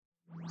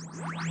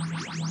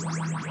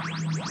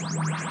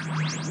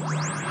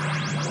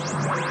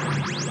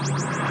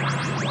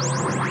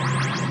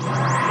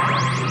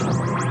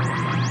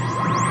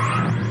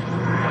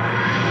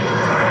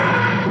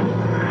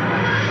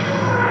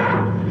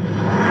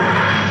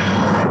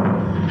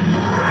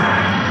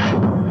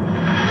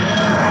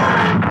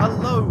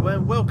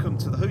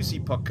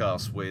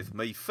Podcast with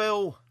me,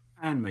 Phil.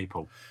 And me,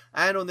 Paul.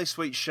 And on this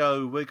week's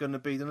show, we're going to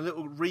be doing a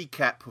little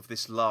recap of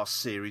this last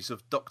series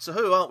of Doctor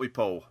Who, aren't we,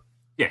 Paul?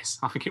 Yes,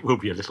 I think it will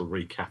be a little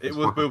recap. It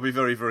will be a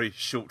very, very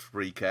short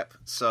recap.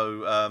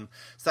 So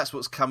that's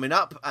what's coming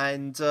up.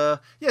 And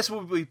yes,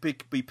 we'll be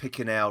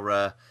picking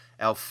our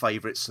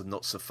favourites and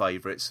not so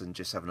favourites and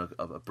just having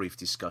a brief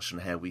discussion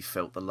how we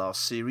felt the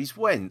last series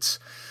went.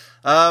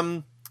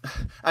 Sorry,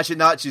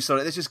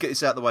 let's just get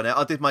this out of the way now.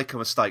 I did make a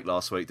mistake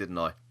last week, didn't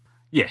I?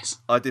 Yes.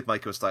 I did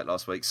make a mistake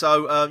last week.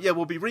 So,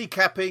 we'll be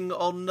recapping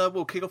on...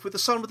 we'll kick off with the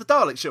Son with the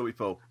Daleks, shall we,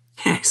 Paul?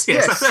 Yes.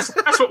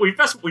 That's what we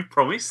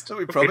promised. That's what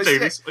we promised. Do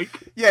this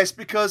week. Yes,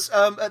 because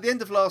at the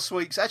end of last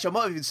week's... Actually, I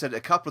might have even said it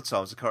a couple of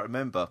times, I can't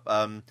remember.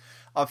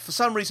 For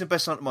some reason,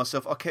 best known to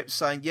myself, I kept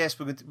saying, yes,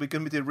 we're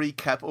going to do a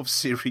recap of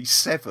Series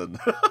 7.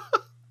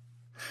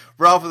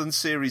 Rather than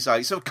Series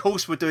 8. So, of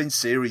course, we're doing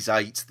Series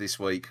 8 this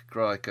week.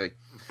 Crikey.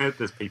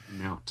 There's people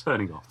now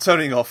turning off.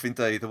 Turning off,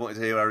 indeed. They wanted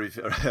to hear our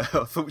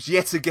thoughts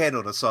yet again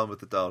on A Sign with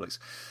the Daleks.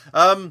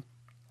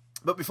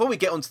 But before we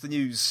get onto the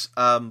news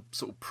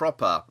sort of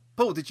proper,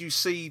 Paul, did you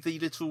see the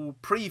little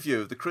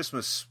preview of the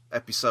Christmas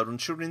episode on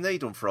Children in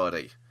Need on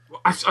Friday?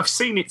 Well, I've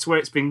seen it to where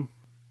it's been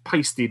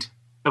pasted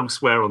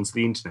elsewhere onto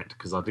the internet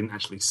because I didn't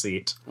actually see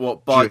it.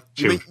 What, by...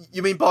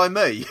 You mean by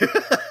me?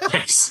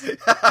 Yes.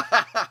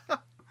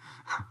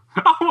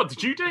 Oh, what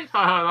did you do?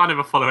 I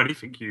never follow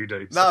anything you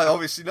do. So. No,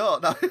 obviously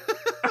not. No.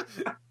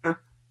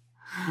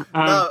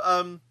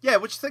 What do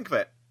you think of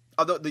it?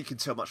 I don't think you can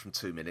tell much from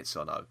 2 minutes,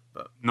 I know,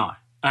 but no.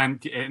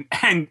 And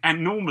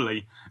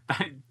normally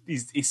that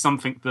is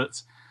something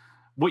that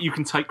what you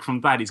can take from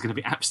that is going to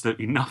be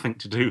absolutely nothing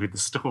to do with the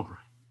story.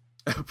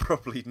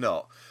 Probably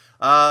not.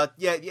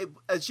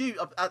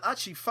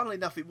 Actually, funnily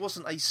enough, it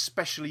wasn't a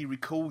specially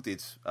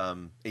recorded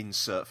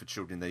insert for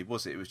Children in Need,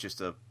 was it? It was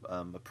just a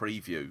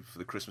preview for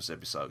the Christmas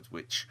episode,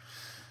 which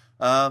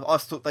I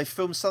thought they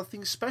filmed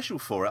something special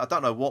for it. I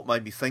don't know what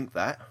made me think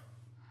that.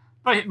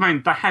 They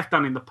have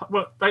done in the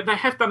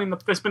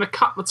There's been a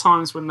couple of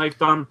times when they've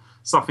done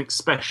something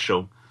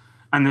special,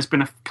 and there's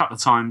been a couple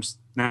of times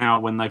now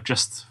when they've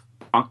just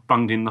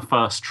bunged in the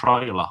first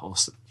trailer or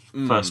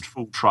first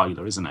full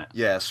trailer, isn't it?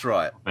 Yeah, that's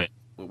right.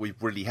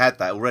 We've really had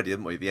that already,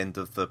 haven't we? At the end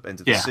of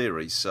the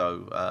series.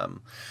 So,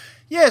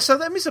 so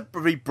that is a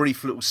very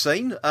brief little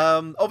scene.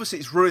 Obviously,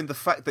 it's ruined the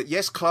fact that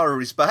yes, Clara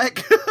is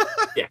back.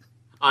 Yeah,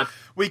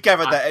 we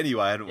gathered that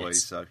anyway, hadn't we?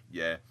 So,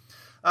 yeah.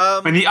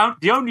 And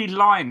the only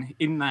line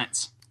in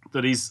that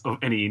is of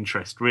any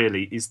interest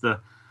really is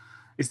the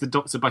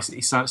Doctor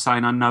basically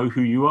saying, "I know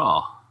who you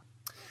are,"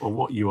 or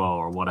what you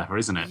are, or whatever,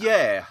 isn't it?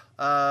 Yeah.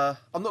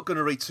 I'm not going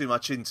to read too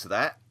much into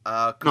that.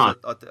 Because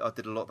I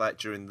did a lot of that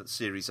during the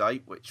Series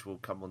 8, which we'll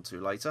come on to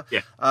later.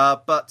 Yeah.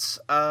 What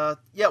I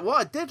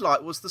did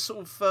like was the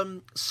sort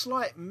of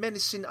slight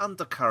menacing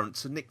undercurrent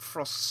to Nick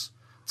Frost's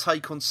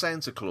take on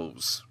Santa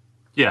Claus.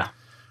 Yeah.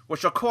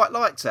 Which I quite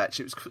liked,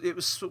 actually. It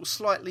was sort of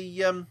slightly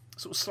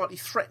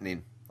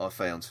threatening, I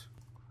found.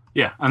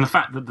 Yeah, and the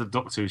fact that the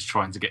Doctor is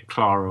trying to get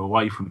Clara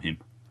away from him.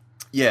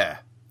 Yeah.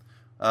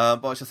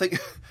 But I think...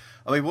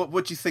 I mean,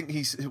 what do you think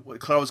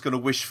Clara's going to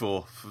wish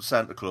for from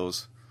Santa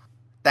Claus?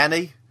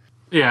 Danny?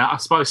 Yeah, I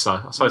suppose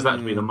so. I suppose that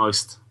would be the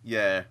most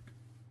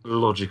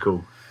logical.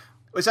 Well,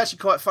 it's actually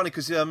quite funny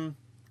because there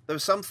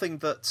was something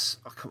that...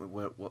 I can't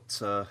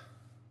remember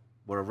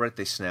where I read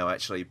this now,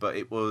 actually, but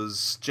it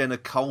was Jenna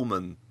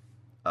Coleman.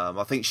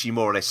 I think she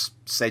more or less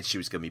said she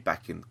was going to be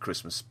back in the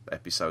Christmas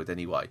episode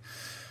anyway.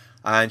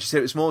 And she said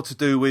it was more to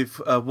do with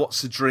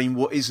what's a dream,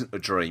 what isn't a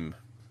dream.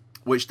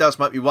 Which does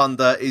make me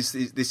wonder, is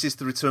this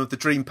the return of the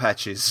dream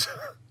patches?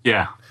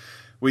 Yeah.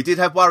 We did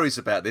have worries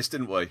about this,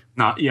 didn't we?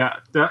 No,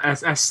 yeah.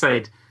 As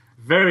said,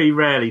 very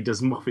rarely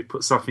does Moffat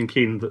put something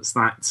in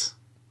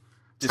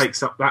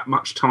takes up that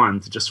much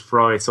time to just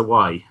throw it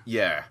away.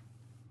 Yeah.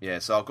 Yeah,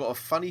 so I've got a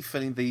funny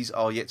feeling these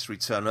are yet to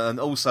return. And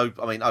also,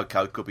 I mean,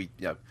 okay, it could be,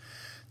 2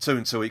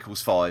 and 2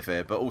 equals 5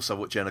 here, but also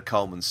what Jenna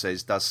Coleman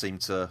says does seem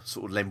to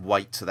sort of lend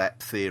weight to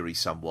that theory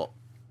somewhat.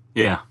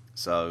 Yeah.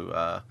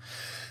 So,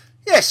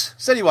 yes.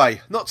 So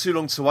anyway, not too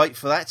long to wait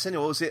for that.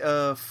 Anyway, was it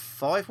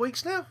 5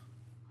 weeks now?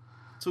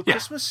 Till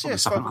Christmas?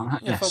 Yes,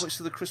 5 weeks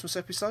to the Christmas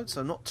episode,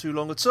 so not too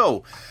long at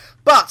all.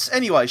 But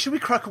anyway, should we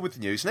crack on with the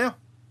news now?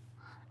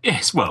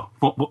 Yes, well,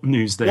 what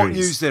news there is. What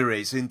news there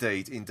is,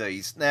 indeed.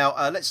 Now,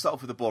 let's start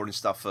off with the boring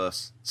stuff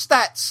first.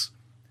 Stats!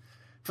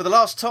 For the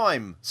last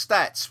time,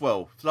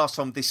 last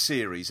time this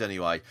series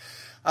anyway.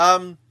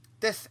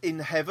 Death in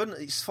Heaven,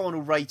 its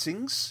final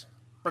ratings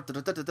were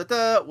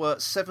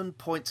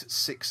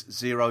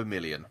 7.60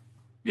 million.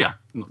 Yeah,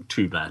 not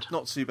too bad.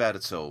 Not too bad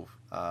at all,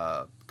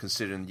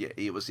 considering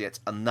it was yet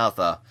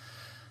another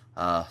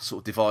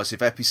sort of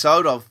divisive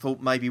episode. I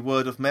thought maybe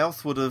word of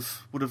mouth would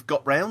have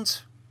got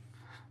round.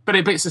 But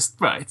it's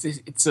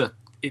a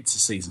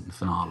season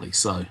finale,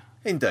 so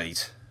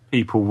indeed.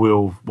 People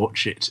will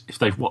watch it. If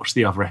they've watched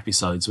the other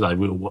episodes, they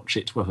will watch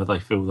it whether they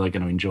feel they're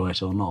going to enjoy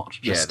it or not.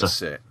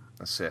 That's it.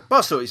 But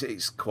I thought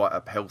it's quite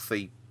a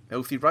healthy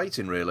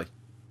rating, really.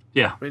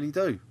 Yeah. Really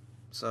do.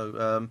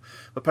 So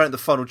apparently the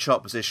final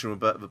chart position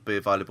will be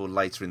available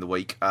later in the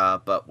week,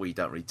 but we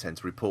don't really tend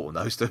to report on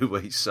those, do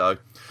we? So,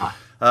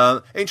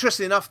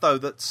 interesting enough, though,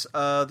 that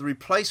the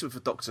replacement for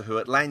Doctor Who,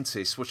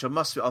 Atlantis, which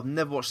I've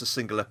never watched a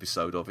single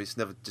episode of.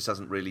 Just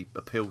hasn't really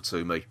appealed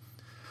to me,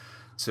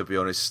 to be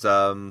honest.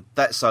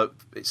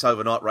 Its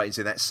overnight ratings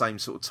in that same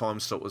sort of time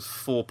slot was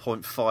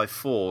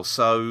 4.54.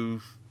 So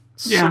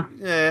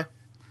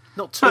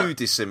not too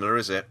dissimilar,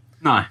 is it?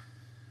 No.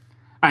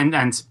 And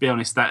to be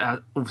honest,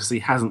 that obviously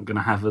hasn't going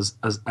to have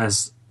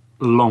as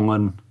long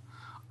and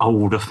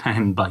old a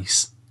fan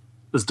base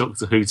as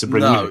Doctor Who to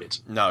bring with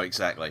it. No,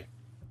 exactly.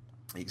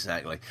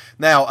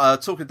 Now,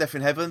 talking of Death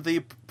in Heaven, the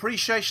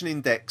appreciation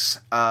index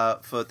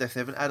for Death in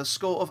Heaven had a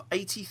score of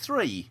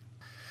 83.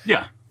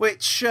 Yeah.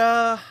 Which,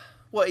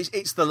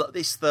 it's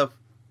the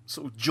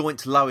sort of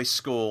joint lowest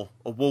score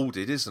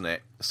awarded, isn't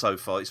it, so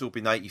far? It's all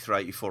been 83,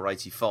 84,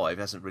 85. It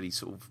hasn't really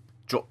sort of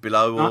dropped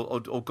below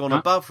or gone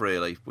above,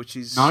 really, which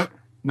is...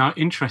 No,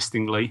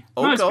 interestingly.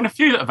 There's been a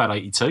few that have had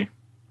 82.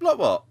 Like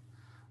what?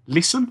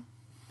 Listen.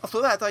 I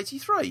thought that had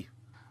 83.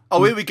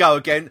 Oh, here we go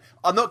again.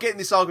 I'm not getting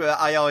this argument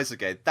about AIs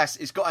again.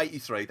 It's got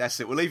 83. That's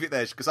it. We'll leave it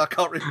there because I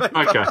can't remember.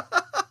 Okay.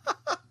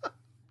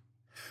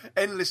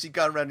 Endlessly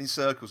going around in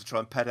circles to try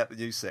and pad out the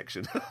news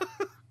section.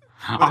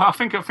 I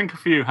think a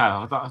few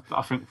have.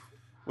 I think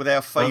with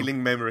our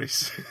failing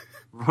memories.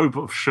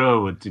 Robot of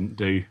Sherwood didn't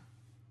do.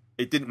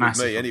 It didn't with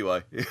me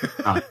anyway.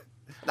 No.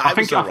 No,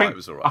 it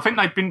was all right. I think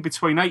they've been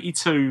between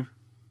 82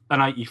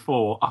 and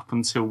 84 up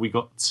until we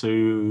got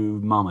to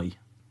Mummy,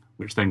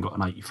 which then got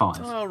an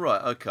 85. Oh,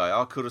 right, okay.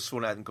 I could have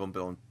sworn it hadn't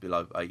gone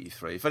below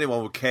 83. If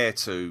anyone would care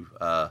to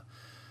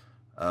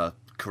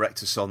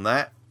correct us on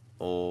that,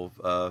 or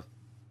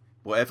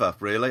whatever,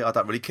 really, I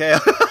don't really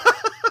care.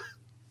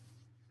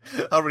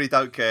 I really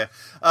don't care.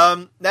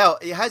 Now,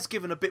 it has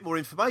given a bit more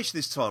information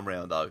this time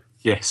round, though.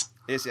 Yes.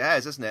 Yes, it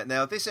has, hasn't it?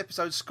 Now, this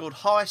episode scored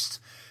highest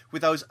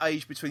with those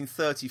aged between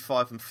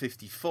 35 and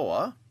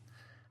 54,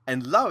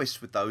 and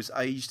lowest with those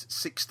aged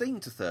 16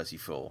 to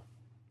 34.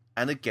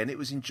 And again, it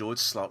was enjoyed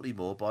slightly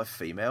more by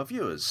female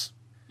viewers.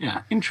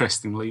 Yeah,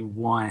 interestingly,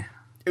 why?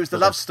 It was the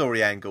love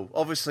story angle.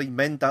 Obviously,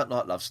 men don't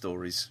like love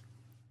stories.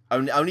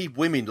 Only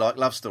women like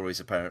love stories,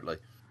 apparently.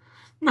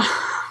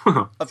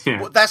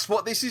 Yeah. That's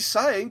what this is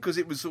saying, because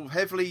it was sort of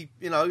heavily,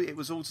 it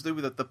was all to do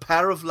with the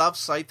power of love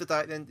saved the day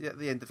at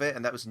the end of it,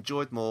 and that was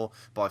enjoyed more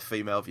by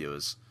female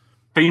viewers.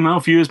 Female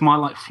viewers might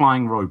like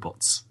flying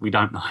robots. We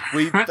don't know.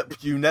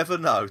 You never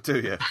know, do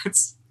you?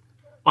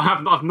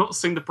 I've not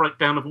seen the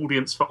breakdown of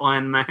audience for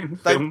Iron Man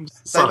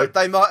films.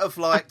 They might have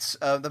liked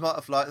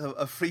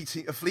a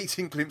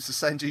fleeting glimpse of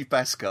Sanjeev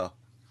Bhaskar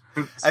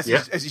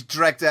as he's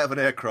dragged out of an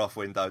aircraft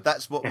window.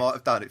 That's what might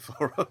have done it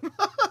for them.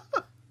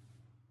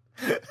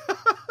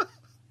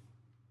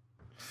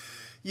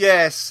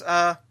 Yes.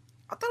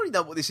 I don't really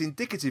know what this is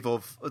indicative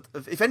of,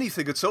 if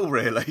anything at all,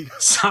 really.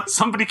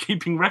 Somebody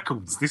keeping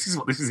records. This is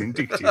what this is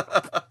indicative.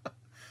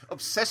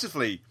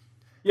 Obsessively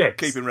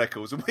keeping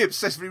records, and we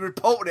obsessively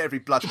report every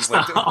bloody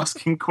week.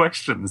 Asking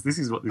questions. This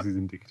is what this is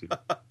indicative.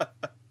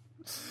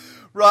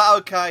 Right,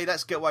 okay,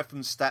 let's get away from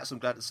the stats. I'm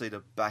glad to see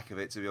the back of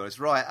it, to be honest.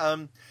 Right,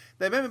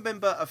 now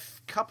remember a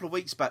couple of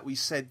weeks back we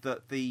said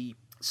that the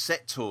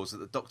set tours that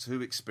the Doctor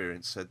Who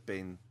experience had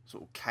been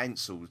sort of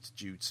cancelled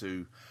due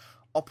to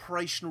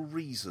operational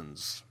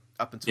reasons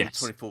up until the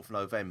 24th of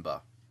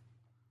November.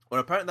 Well,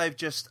 apparently they've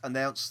just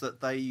announced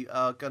that they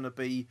are going to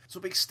be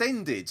sort of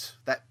extended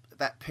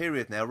that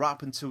period now right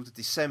up until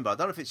December. I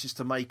don't know if it's just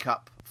to make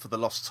up for the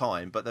lost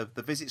time, but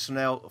the visits will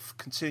now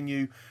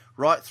continue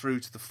right through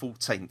to the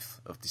 14th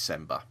of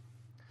December.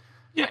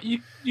 Yeah,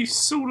 you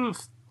sort of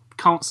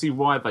can't see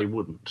why they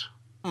wouldn't,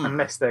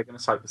 unless they're going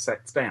to take the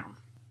sets down.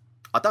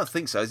 I don't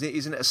think so.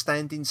 Isn't it a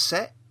standing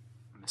set?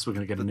 Unless we're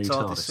going to get a new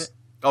TARDIS. Set?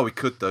 Oh, we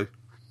could do.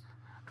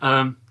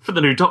 For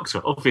the new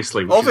Doctor,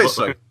 obviously.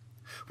 Obviously.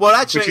 Well,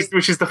 actually,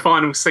 which is the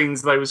final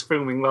scenes they was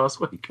filming last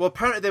week. Well,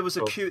 apparently there was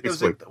a Q.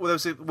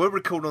 We're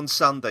recording on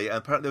Sunday, and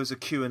apparently there was a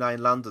Q&A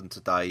in London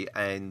today,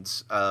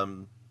 and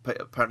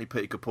apparently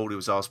Peter Capaldi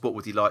was asked what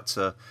would he like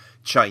to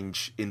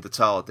change in the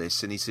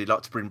TARDIS, and he said he'd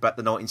like to bring back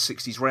the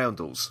 1960s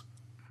roundels.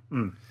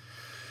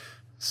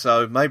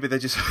 So maybe they're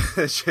just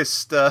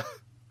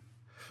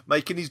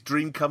making his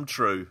dream come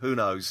true. Who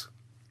knows?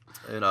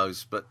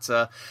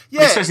 But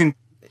yeah.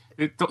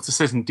 The Doctor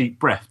says in Deep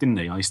Breath, didn't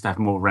he? I used to have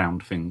more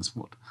round things.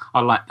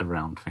 I like the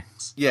round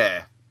things.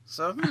 Yeah.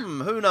 So,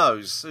 who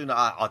knows?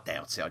 I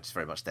doubt it. I just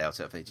very much doubt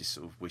it. I think it's just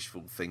sort of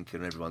wishful thinking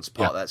on everyone's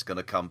part that's going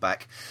to come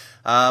back.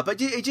 But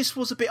it just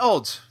was a bit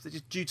odd,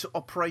 due to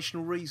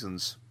operational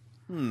reasons.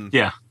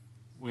 Yeah.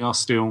 We're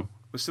still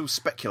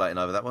speculating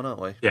over that one,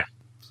 aren't we? Yeah.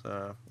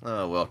 Oh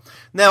well.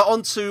 Now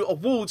on to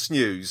awards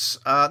news.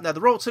 Now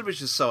the Royal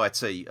Television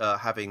Society are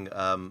having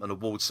an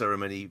award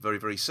ceremony very,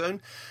 very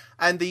soon,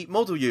 and the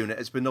model unit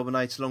has been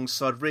nominated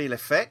alongside Real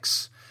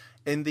Effects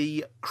in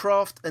the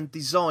Craft and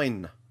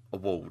Design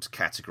Award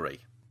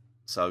category.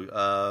 So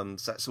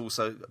that's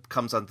also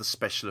comes under the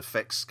special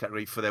effects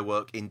category for their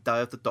work in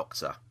Day of the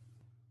Doctor.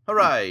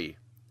 Hooray!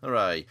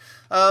 Hooray!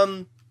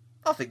 I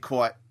think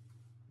quite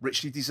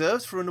richly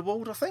deserved for an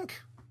award, I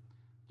think.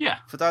 Yeah.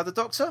 For Day of the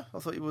Doctor. I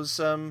thought it was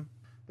there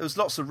was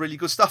lots of really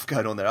good stuff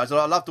going on there. I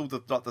loved all the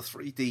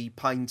 3D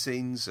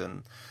paintings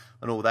and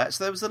all that.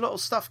 So there was a lot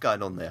of stuff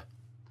going on there.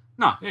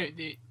 No,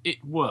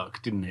 it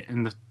worked, didn't it?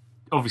 And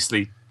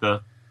obviously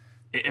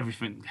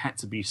everything had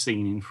to be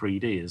seen in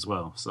 3D as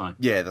well. So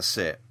yeah, that's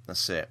it.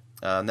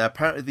 Now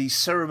apparently the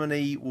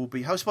ceremony will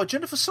be hosted by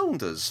Jennifer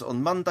Saunders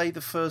on Monday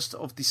the 1st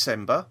of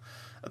December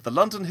at the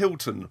London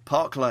Hilton,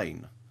 Park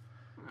Lane.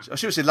 I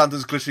should have said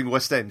London's glittering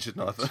West End,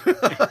 shouldn't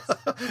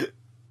I?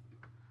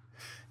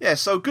 Yeah,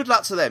 so good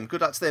luck to them.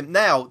 Good luck to them.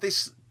 Now,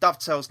 this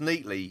dovetails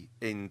neatly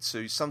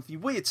into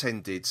something we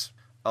attended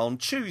on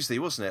Tuesday,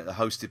 wasn't it?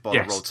 Hosted by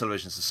the Royal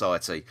Television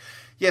Society.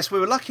 Yes, we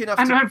were lucky enough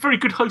to... And very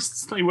good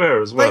hosts they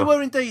were as well. They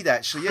were indeed,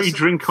 actually. Free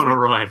drink on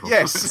arrival.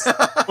 Yes.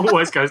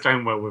 Always goes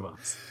down well with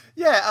us.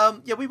 Yeah,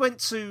 we went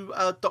to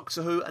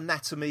Doctor Who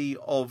Anatomy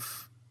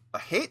of a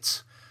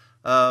Hit,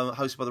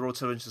 hosted by the Royal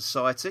Television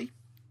Society.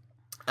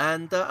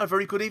 And a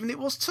very good evening it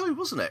was too,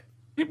 wasn't it?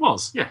 It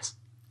was, yes.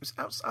 It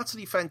was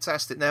utterly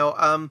fantastic.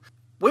 Now,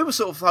 we were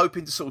sort of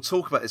hoping to sort of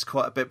talk about this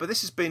quite a bit, but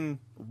this has been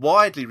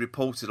widely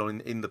reported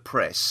on in the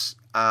press,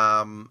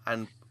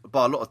 and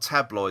by a lot of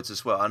tabloids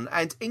as well,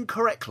 and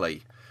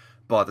incorrectly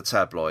by the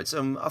tabloids.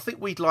 I think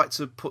we'd like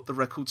to put the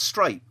record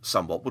straight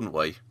somewhat, wouldn't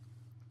we?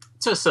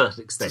 To a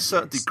certain extent. To a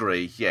certain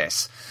degree,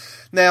 yes.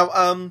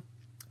 Now,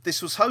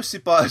 this was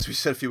hosted by, as we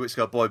said a few weeks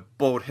ago, by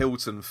Boyd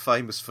Hilton,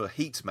 famous for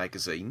Heat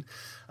magazine.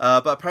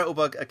 But apparently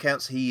by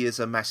accounts, he is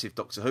a massive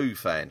Doctor Who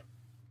fan.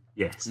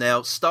 Yes. Now,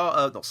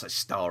 not so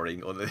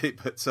starring on it,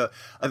 but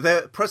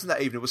there, present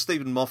that evening was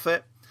Stephen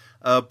Moffat,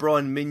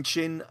 Brian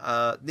Minchin,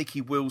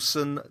 Nikki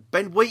Wilson.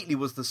 Ben Wheatley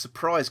was the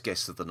surprise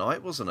guest of the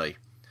night, wasn't he?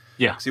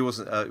 Yeah. So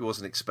he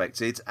wasn't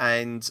expected.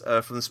 And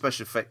from the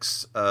special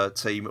effects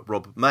team,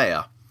 Rob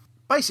Mayer.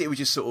 Basically, it was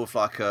just sort of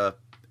like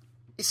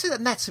it's an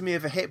anatomy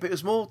of a hit, but it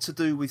was more to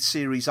do with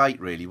Series 8,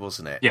 really,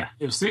 wasn't it? Yeah,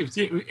 it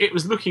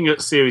was looking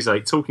at Series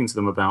 8, talking to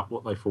them about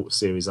what they thought of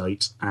Series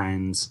 8,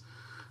 and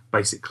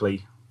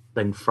basically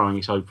then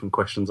throwing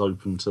questions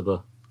open to the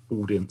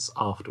audience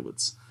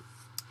afterwards.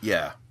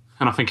 Yeah.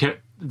 And I think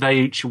they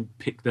each will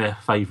pick their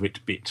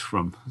favourite bit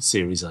from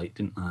Series 8,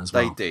 didn't they, as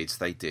well?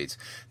 They did.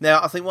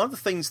 Now, I think one of the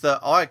things that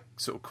I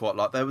sort of quite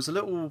liked, there was a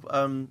little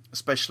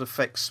special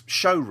effects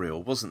show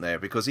reel, wasn't there?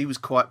 Because he was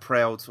quite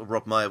proud, or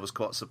Rob Mayer was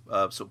quite sort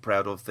of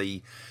proud of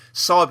the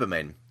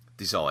Cybermen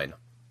design.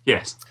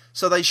 Yes.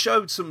 So they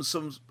showed some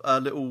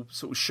little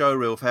sort of show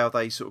reel of how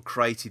they sort of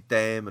created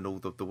them and all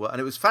the work. And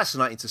it was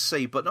fascinating to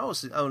see, but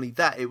not only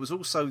that, it was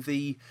also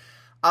the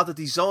other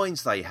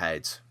designs they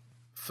had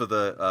for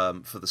the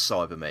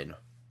Cybermen,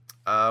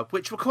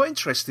 which were quite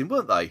interesting,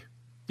 weren't they?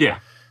 Yeah.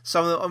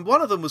 So, and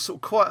one of them was sort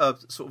of quite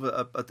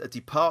a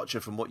departure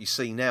from what you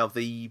see now.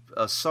 The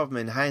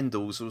Cybermen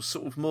handles were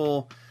sort of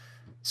more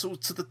sort of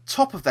to the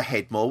top of the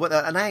head, more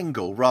at an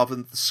angle rather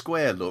than the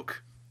square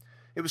look.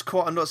 It was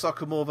quite it's like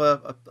a more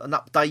of an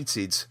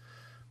updated,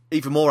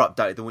 even more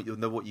updated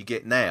than what you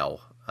get now.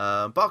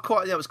 But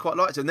I was quite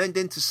liked it, and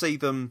then to see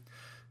them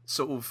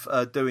sort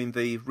of doing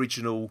the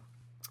original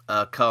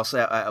cast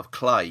out of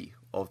clay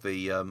of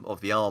the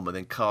arm, and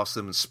then cast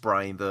them and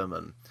spraying them,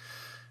 and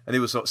it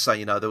was sort of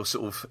saying, they were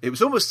sort of, it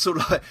was almost sort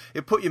of like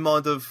it put you in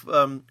mind of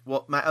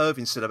what Matt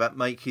Irving said about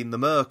making the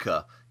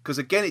Merker, because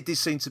again it did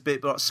seem to be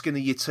like skin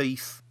of your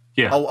teeth.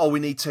 Yeah. Oh, we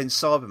need 10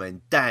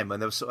 Cybermen. Damn,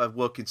 and they were sort of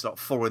working till like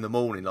 4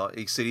 a.m. Like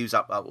he said, he was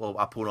up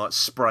all night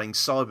spraying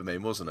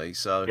Cybermen, wasn't he?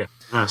 So yeah.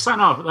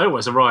 They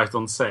always arrived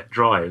on set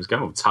dry. It was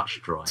going touch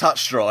dry.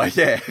 Touch dry,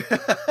 yeah.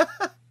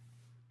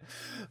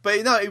 But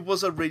it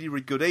was a really,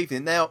 really good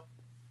evening. Now,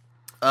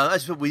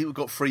 as we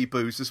got free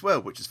booze as well,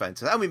 which is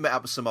fantastic, and we met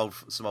up with some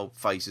old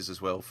faces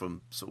as well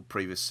from sort of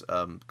previous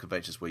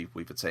conventions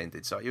we've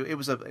attended. So it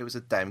was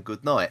a damn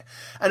good night,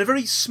 and a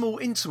very small,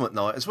 intimate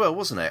night as well,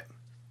 wasn't it?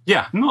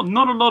 Yeah, not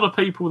a lot of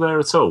people there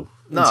at all.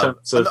 No,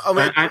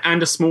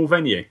 and a small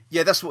venue.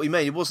 Yeah, that's what we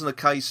mean. It wasn't a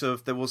case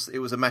of it was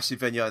a massive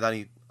venue and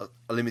only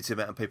a limited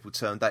amount of people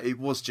turned out. It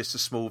was just a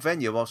small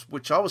venue,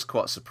 which I was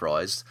quite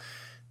surprised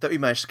that we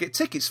managed to get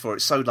tickets for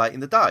it so late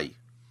in the day.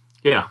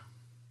 Yeah.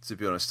 To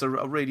be honest, I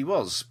really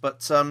was.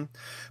 But some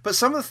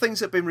of the things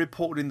that have been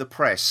reported in the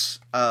press,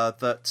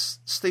 that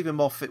Stephen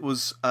Moffat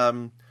was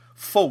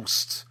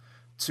forced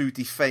to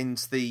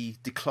defend the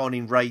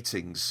declining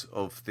ratings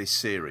of this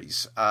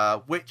series,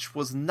 which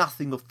was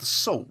nothing of the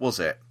sort, was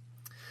it?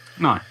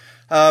 No.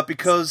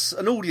 Because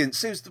an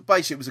audience,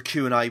 it was a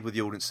Q&A with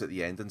the audience at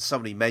the end, and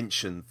somebody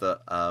mentioned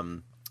that,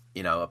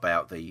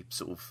 about the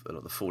sort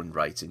of the falling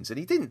ratings, and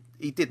he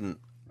didn't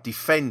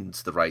defend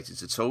the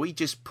ratings at all. He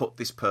just put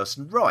this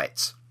person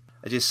right.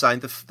 and just saying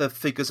the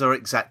figures are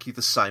exactly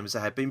the same as they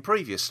had been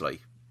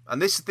previously.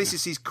 And this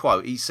is his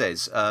quote. He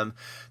says,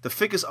 "The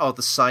figures are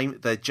the same.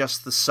 They're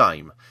just the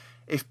same.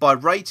 If by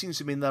ratings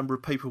you mean the number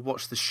of people who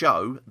watch the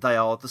show, they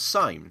are the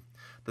same.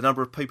 The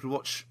number of people who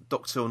watch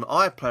Doctor Who on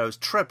iPlayer has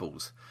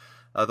trebled.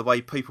 The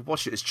way people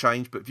watch it has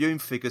changed, but viewing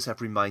figures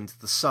have remained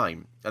the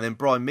same." And then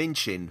Brian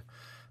Minchin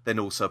then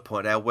also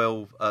pointed out,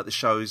 well, the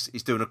show is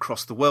doing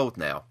across the world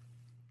now.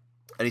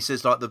 And he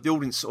says, like, the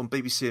audience on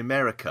BBC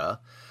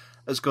America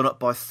has gone up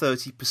by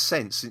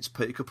 30% since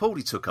Peter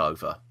Capaldi took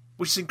over,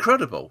 which is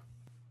incredible.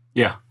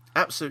 Yeah.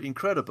 Absolutely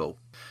incredible.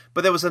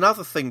 But there was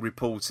another thing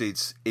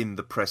reported in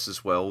the press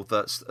as well,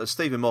 that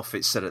Stephen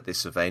Moffat said at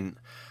this event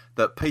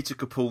that Peter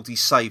Capaldi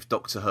saved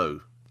Doctor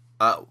Who.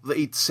 That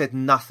he'd said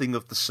nothing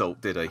of the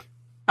sort, did he?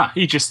 No,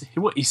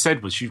 what he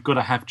said was, you've got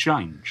to have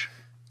change.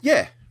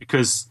 Yeah.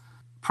 Because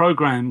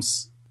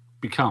programmes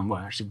become, well,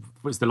 actually,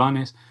 what's the line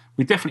is?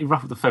 We definitely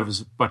ruffle the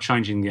feathers by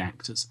changing the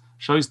actors.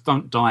 Shows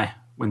don't die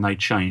when they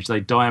change. They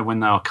die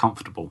when they are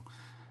comfortable.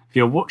 If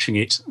you're watching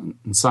it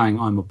and saying,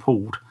 I'm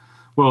appalled,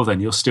 well, then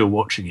you're still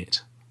watching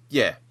it.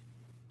 Yeah.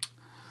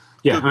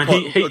 Yeah, good I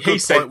mean, point, he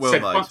said, well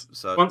made,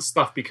 once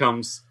stuff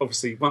becomes,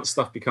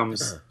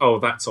 oh,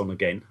 that's on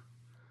again,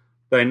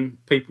 then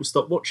people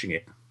stop watching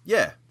it.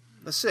 Yeah,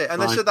 that's it.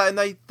 And they said that,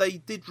 and they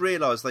did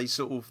realise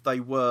they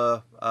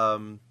were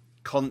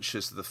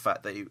conscious of the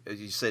fact that,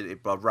 as you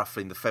said, by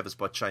ruffling the feathers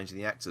by changing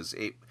the actors,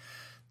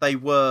 they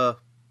were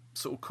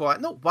sort of quite,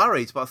 not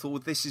worried, but I thought,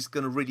 well, this is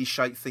going to really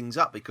shake things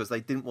up, because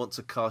they didn't want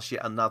to cast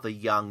yet another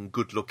young,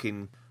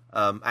 good-looking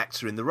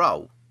actor in the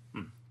role.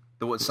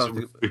 They wanted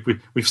something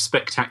with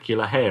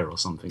spectacular hair or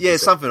something. Yeah,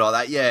 something like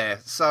that. Yeah.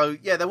 So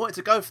yeah, they wanted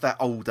to go for that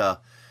older.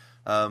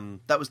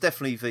 That was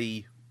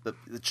definitely the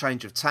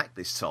change of tack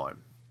this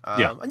time.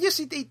 And yes,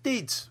 he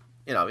did.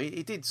 You know,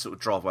 he did sort of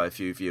drive away a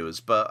few viewers,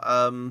 but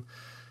no,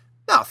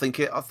 I think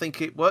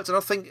it worked, and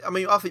I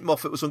think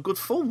Moffat was on good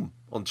form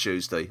on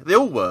Tuesday. They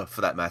all were, for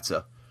that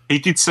matter. He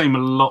did seem a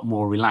lot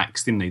more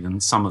relaxed, didn't he,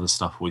 than some of the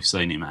stuff we've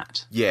seen him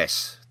at.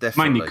 Yes,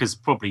 definitely. Mainly because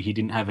probably he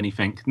didn't have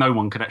anything. No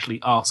one could actually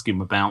ask him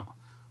about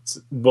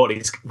what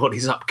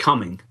is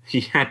upcoming.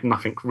 He had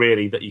nothing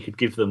really that you could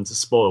give them to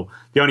spoil.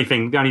 The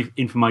only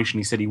information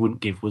he said he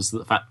wouldn't give was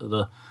the fact that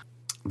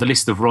the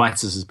list of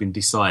writers has been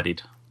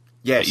decided.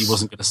 Yes, but he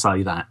wasn't going to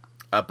say that.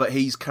 But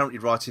he's currently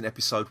writing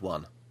episode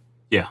 1.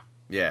 Yeah.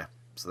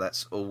 So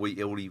that's all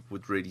he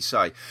would really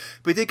say.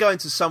 But he did go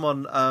into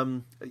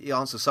he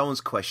answered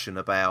someone's question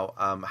about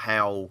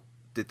how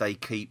did they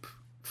keep,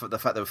 for the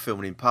fact they were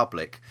filming in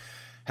public,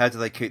 how did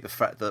they keep the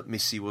fact that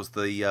Missy was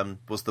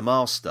the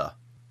master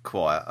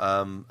quiet?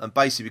 And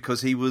basically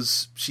because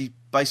she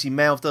basically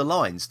mouthed her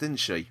lines, didn't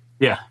she?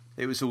 Yeah.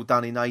 It was all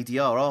done in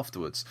ADR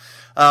afterwards.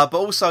 But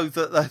also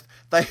that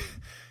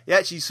he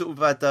actually sort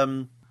of had,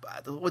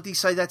 what did he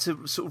say, that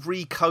to sort of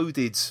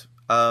recoded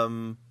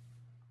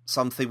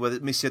something where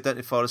Missy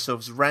identified herself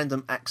as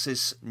random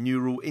access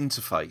neural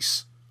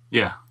interface.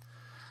 Yeah.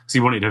 So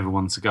he wanted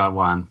everyone to go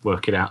away and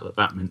work it out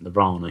that meant the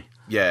Rani.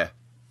 Yeah.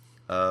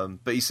 But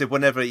he said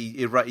whenever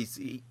he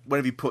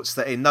puts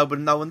that in, no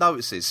one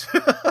notices.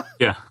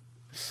 Yeah.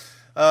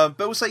 But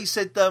also he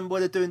said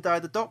when they're doing Day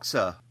of the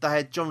Doctor, they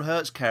had John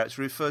Hurt's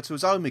character referred to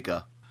as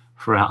Omega.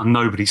 Throughout, and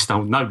nobody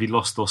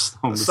lost or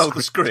stole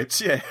the script.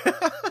 Yeah.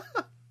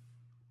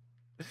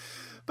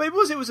 But it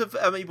was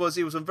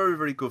a very,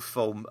 very good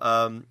film.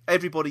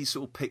 Everybody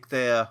sort of picked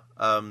their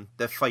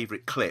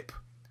favourite clip.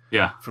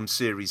 Yeah. From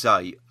Series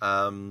 8.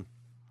 I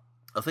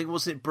think,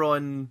 wasn't it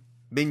Brian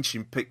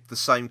Minchin picked the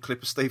same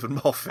clip as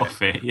Stephen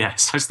Moffat?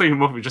 Yes. So Stephen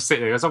Moffat just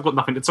sitting there and goes, I've got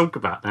nothing to talk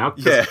about now.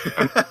 Yeah.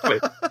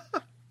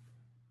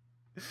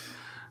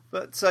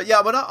 But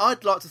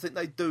I'd like to think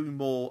they do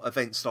more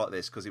events like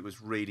this, because it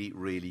was really,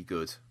 really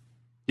good.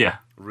 Yeah.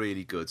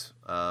 Really good.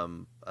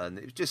 And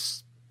it was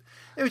just...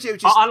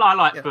 I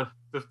like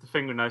the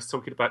thing when I was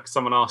talking about,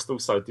 someone asked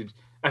also,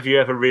 have you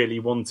ever really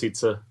wanted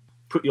to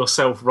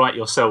write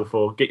yourself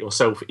or get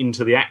yourself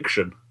into the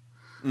action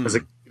as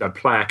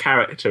play a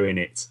character in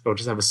it, or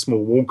just have a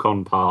small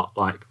walk-on part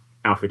like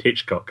Alfred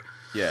Hitchcock?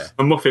 Yeah.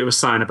 And Moffat was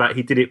saying about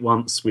he did it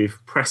once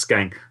with Press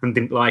Gang and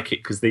didn't like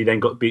it because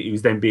he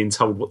was then being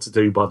told what to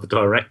do by the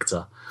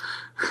director.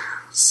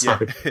 So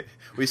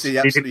we see he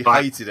absolutely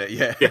hated it.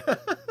 Yeah.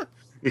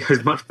 It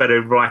was much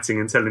better writing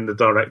and telling the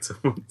director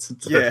what to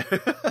do. Yeah.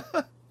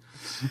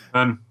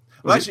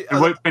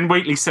 Ben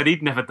Wheatley said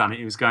he'd never done it.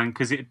 He was going,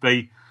 because it'd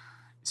be...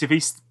 So if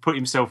he put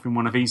himself in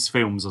one of his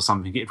films or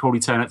something, it'd probably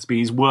turn out to be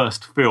his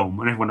worst film,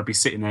 and everyone would be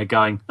sitting there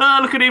going,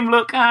 look at him,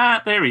 look,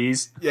 there he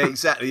is. Yeah,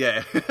 exactly,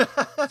 yeah.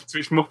 To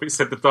which Moffat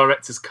said the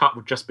director's cut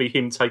would just be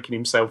him taking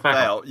himself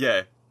out.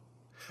 Yeah.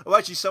 Well,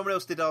 actually, someone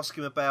else did ask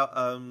him about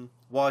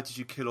why did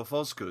you kill off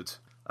Osgood?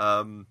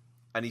 And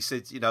he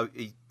said,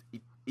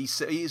 he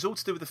said it's all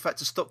to do with the fact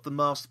to stop the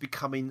master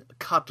becoming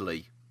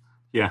cuddly.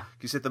 Yeah.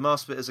 He said the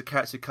master as a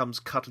character becomes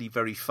cuddly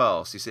very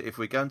fast. He said if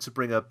we're going to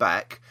bring her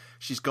back,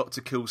 she's got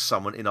to kill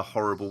someone in a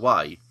horrible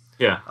way.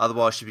 Yeah.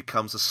 Otherwise she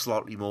becomes a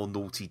slightly more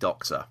naughty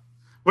Doctor.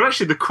 Well,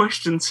 actually, the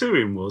question to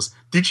him was,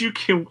 did you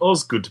kill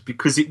Osgood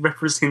because it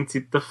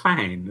represented the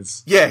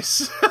fans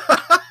Yes.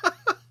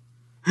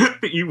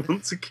 that you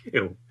want to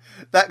kill?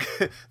 That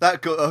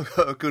got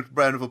a good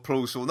round of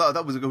applause. Or no,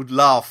 that was a good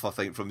laugh, I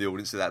think, from the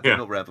audience. Not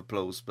a round of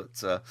applause,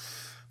 but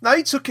no,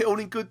 he took it all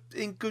in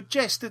good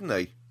jest, didn't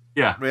he?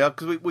 Yeah.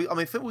 Because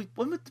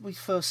when did we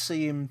first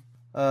see him?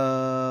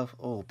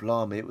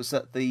 Blimey! It was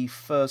at the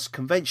first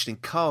convention in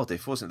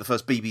Cardiff, wasn't it? The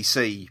first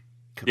BBC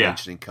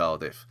convention in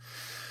Cardiff,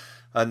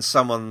 and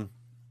someone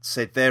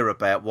said there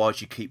about why do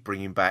you keep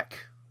bringing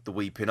back the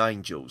Weeping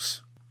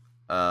Angels?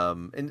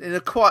 In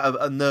a quite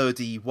a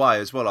nerdy way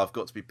as well. I've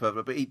got to be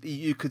perfect, but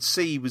you could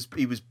see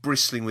he was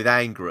bristling with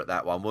anger at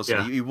that one,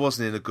 wasn't he? He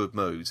wasn't in a good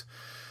mood.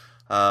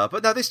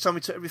 But now this time he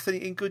took everything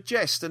in good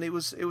jest, and it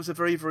was a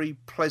very, very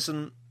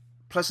pleasant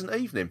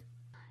evening.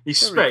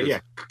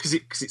 Because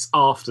it's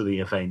after the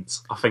event.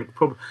 I think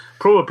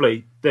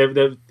probably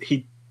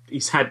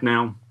he's had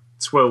now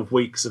 12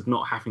 weeks of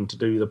not having to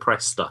do the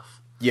press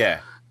stuff. Yeah.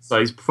 So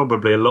he's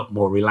probably a lot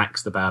more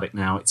relaxed about it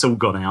now. It's all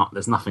gone out.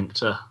 There's nothing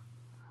to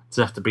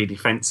have to be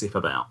defensive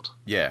about.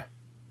 Yeah.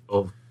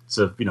 Or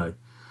to,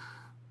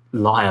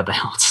 lie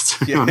about,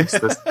 to be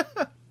honest.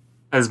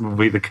 As will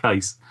be the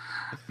case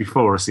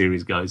before a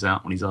series goes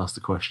out when he's asked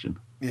a question.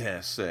 Yeah,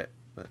 that's it.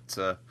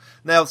 But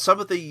now, some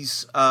of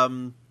these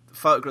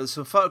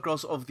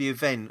photographs of the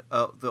event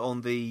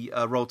on the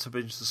Royal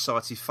Television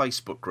Society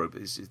Facebook group.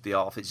 Is the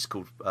art? It's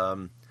called.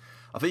 I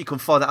think you can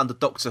find that under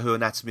Doctor Who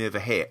Anatomy of a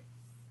Hit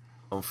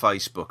on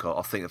Facebook.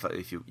 I think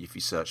if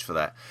you search for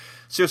that,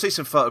 so you'll see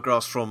some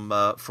photographs from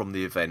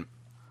the event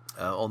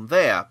on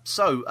there.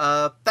 So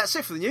that's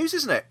it for the news,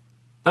 isn't it?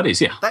 That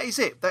is, yeah. That is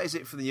it. That is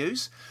it for the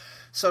news.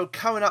 So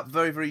coming up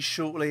very, very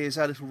shortly is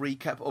our little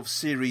recap of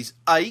Series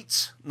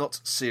 8,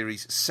 not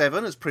Series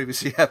 7, as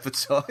previously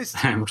advertised.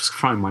 I'm just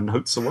throwing my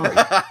notes away.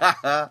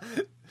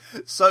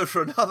 So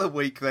for another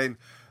week then,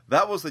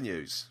 that was the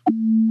news.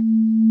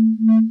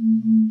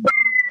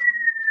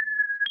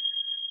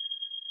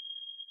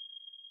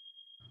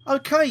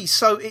 Okay,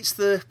 so it's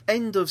the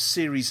end of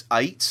Series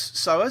 8.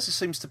 So as it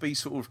seems to be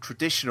sort of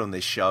tradition on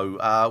this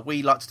show,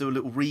 we like to do a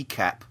little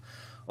recap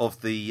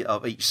of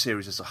each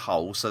series as a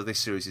whole. So this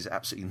series is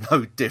absolutely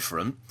no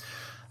different.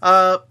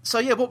 What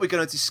we're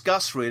going to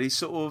discuss really,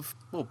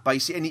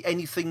 basically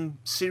anything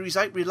Series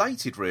 8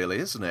 related, really,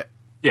 isn't it?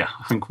 Yeah,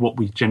 I think what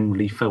we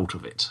generally felt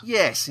of it.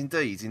 Yes,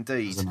 indeed.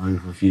 As an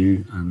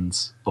overview and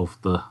of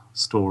the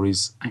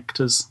stories,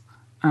 actors,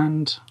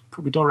 and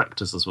probably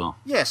directors as well.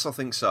 Yes, I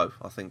think so.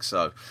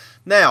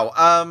 Now,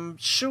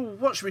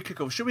 what should we kick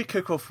off? Should we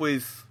kick off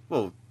with,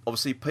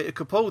 obviously Peter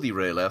Capaldi,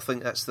 really? I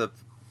think that's the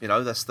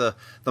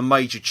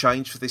major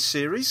change for this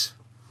series.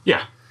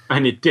 Yeah,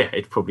 and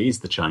it probably is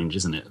the change,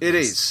 isn't it? It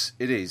is.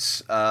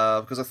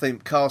 Because I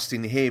think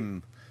casting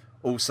him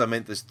also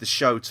meant that the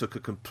show took a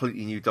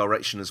completely new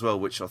direction as well,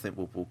 which I think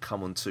we'll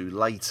come on to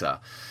later.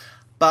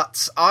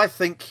 But I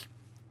think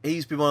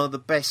he's been one of the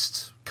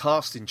best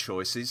casting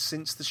choices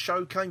since the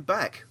show came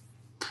back.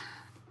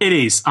 It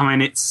is. I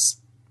mean,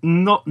 it's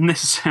not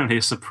necessarily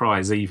a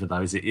surprise either,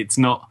 though, is it? It's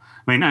not.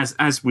 I mean,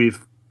 as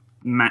with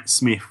Matt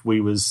Smith,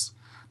 we was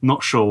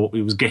not sure what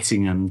we was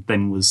getting, and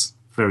then was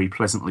very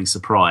pleasantly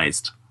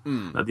surprised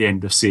at the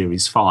end of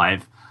Series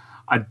 5.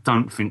 I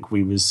don't think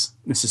we was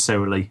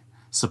necessarily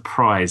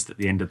surprised at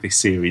the end of this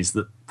series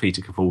that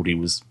Peter Capaldi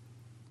was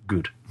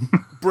good.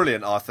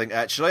 Brilliant, I think,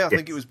 actually. I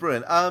think it was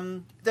brilliant.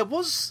 There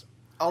was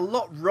a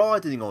lot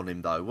riding on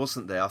him, though,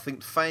 wasn't there? I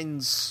think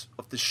fans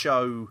of the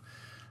show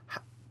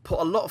put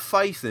a lot of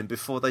faith in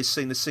before they'd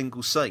seen a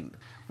single scene,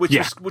 which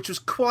was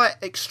quite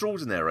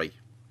extraordinary,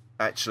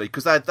 actually,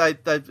 because they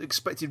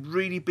expected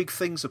really big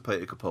things of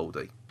Peter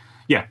Capaldi.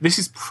 Yeah, this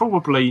is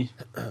probably...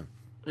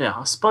 Yeah,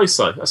 I suppose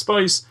so. I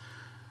suppose,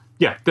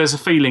 there's a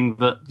feeling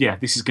that,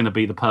 this is going to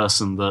be the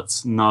person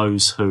that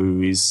knows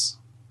who is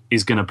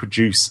going to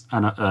produce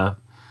a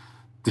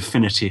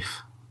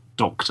definitive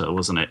Doctor,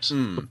 wasn't it?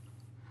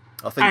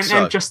 I think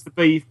so. And just to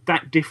be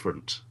that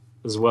different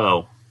as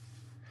well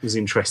was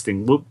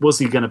interesting. Was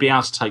he going to be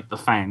able to take the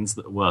fans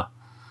that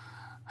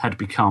had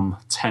become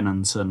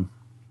Tennant and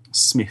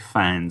Smith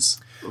fans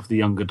of the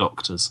younger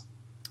Doctors?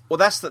 Well,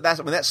 that's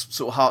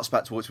sort of harks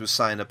back to what he was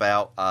saying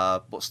about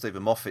what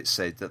Stephen Moffat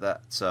said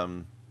that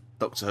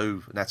Doctor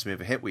Who Anatomy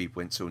of a Hit we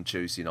went to on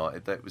Tuesday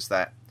night. That was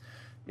that,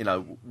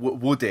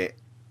 would it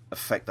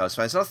affect those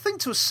fans? And I think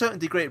to a certain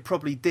degree it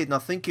probably did. And I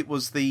think it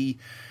was the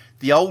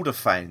older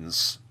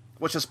fans,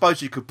 which I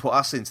suppose you could put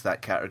us into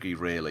that category,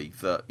 really.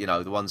 That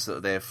the ones that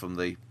are there from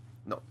the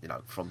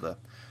from the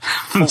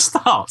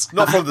start.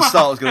 Not from the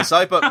start, I was going to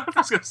say, but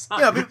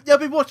I've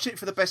been watching it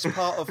for the best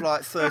part of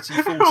like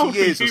 30, 40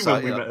 years or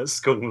so. We met at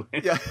school.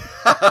 Yeah.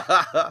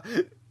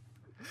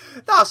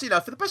 No, so,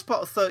 for the best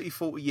part of 30,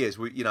 40 years,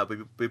 we've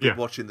been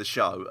watching the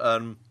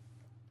show.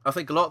 I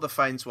think a lot of the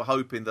fans were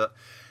hoping that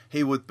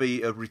he would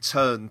be a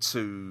return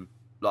to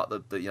like the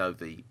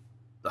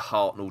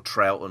Hartnell,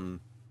 Troughton,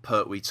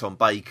 Pertwee, Tom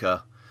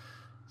Baker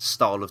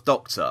style of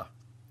Doctor,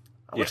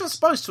 which I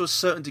suppose to a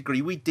certain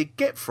degree we did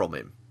get from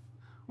him.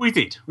 We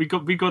did. We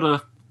got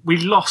we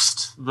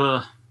lost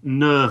the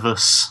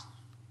nervous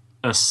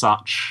as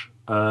such.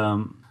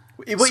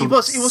 He wasn't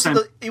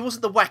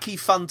the wacky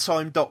fun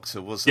time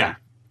doctor, was he? Yeah.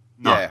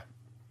 No. Yeah.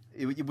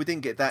 We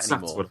didn't get that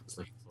anymore.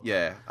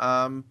 Yeah.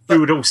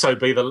 Who could also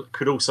be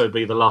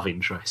the love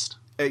interest.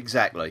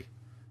 Exactly.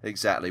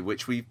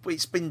 Which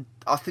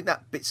I think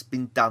that bit's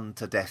been done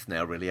to death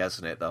now, really,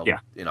 hasn't it? Though. Yeah.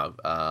 You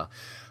know.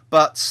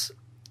 But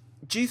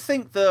do you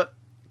think that,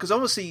 because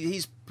obviously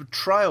his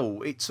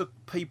portrayal, it took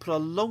people a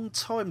long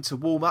time to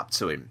warm up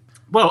to him?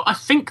 Well, I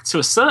think to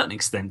a certain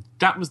extent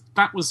that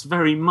was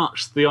very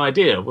much the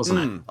idea, wasn't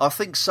it? I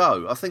think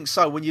so.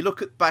 When you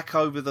look back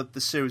over the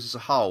series as a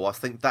whole, I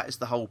think that is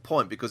the whole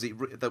point, because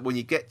that when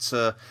you get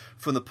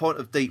from the point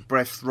of Deep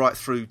Breath right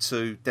through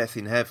to Death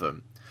in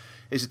Heaven,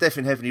 it's a Death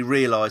in Heaven he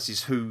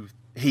realises who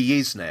he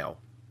is now,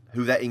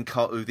 who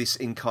this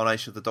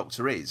incarnation of the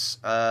Doctor is.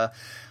 And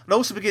I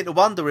also begin to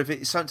wonder if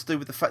it's something to do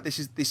with the fact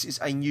this is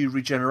a new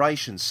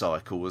regeneration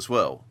cycle as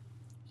well.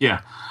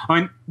 Yeah,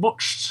 I mean,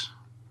 watched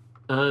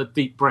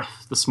Deep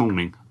Breath this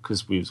morning,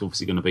 because we was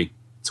obviously going to be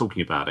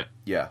talking about it.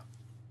 Yeah.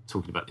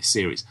 Talking about this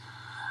series.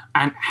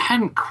 And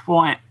hadn't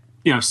quite,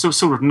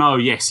 sort of know,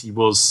 yes, he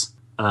was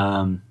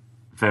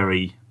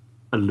very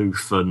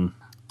aloof and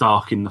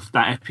dark in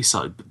that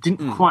episode, but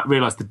didn't quite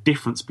realise the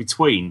difference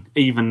between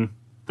even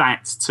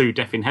that to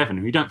Death in Heaven,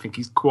 and you don't think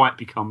he's quite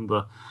become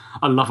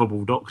a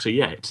lovable Doctor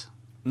yet.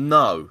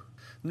 No.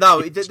 There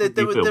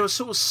were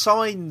sort of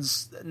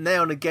signs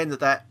now and again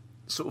that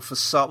sort of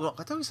facade, well,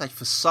 I don't want to say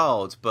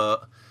facade,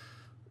 but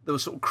there were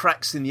sort of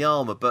cracks in the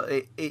armour, but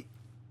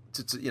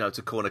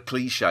to call it a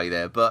cliche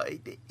there, but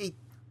he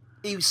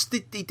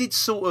did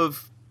sort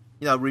of,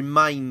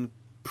 remain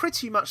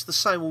pretty much the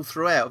same all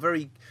throughout,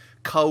 very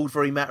cold,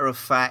 very matter of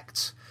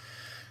fact,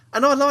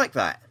 and I like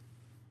that.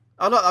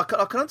 I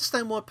can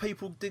understand why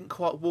people didn't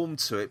quite warm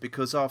to it,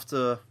 because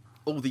after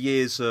all the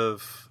years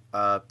of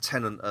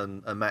Tennant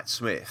and Matt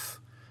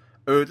Smith,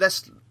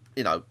 let's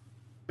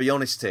be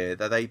honest here,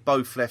 that they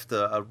both left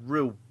a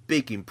real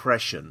big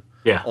impression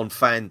on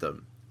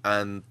fandom,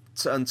 and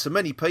to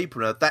many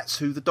people, that's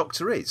who the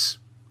Doctor is.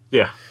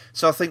 Yeah.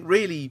 So I think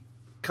really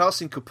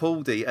casting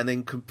Capaldi and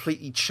then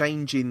completely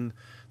changing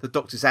the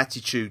Doctor's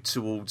attitude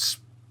towards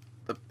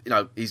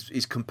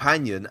his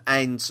companion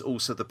and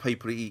also the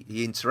people he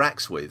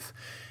interacts with.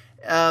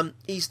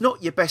 He's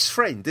not your best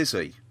friend, is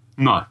he?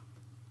 No.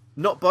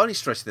 Not by any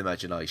stretch of the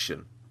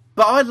imagination.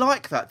 But I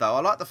like that, though.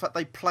 I like the fact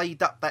they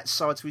played up that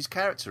side to his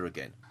character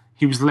again.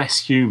 He was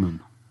less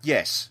human.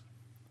 Yes.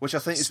 Which I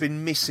think has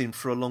been missing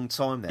for a long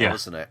time now,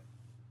 hasn't it?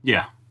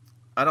 Yeah.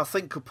 And I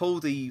think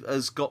Capaldi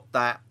has got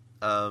that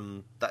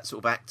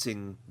sort of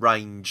acting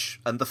range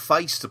and the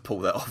face to pull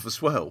that off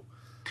as well.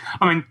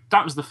 I mean,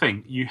 that was the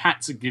thing. You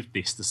had to give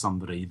this to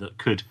somebody that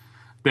could...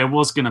 There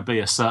was going to be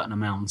a certain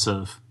amount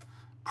of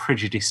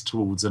prejudice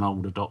towards an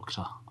older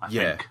Doctor, I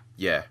think.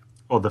 Yeah.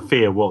 Or the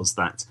fear was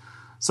that.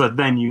 So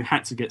then you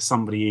had to get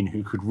somebody in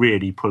who could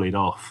really pull it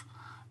off.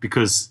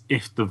 Because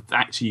if the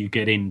actor you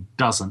get in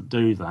doesn't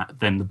do that,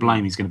 then the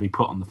blame is going to be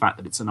put on the fact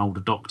that it's an older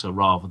Doctor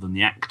rather than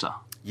the actor.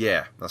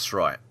 Yeah, that's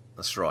right.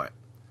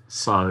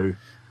 So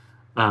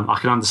I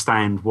can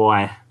understand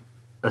why,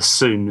 as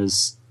soon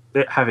as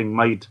having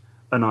made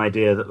an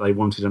idea that they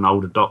wanted an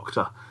older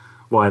Doctor,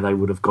 why they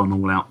would have gone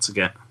all out to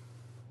get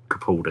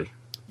Capaldi.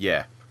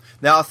 Yeah.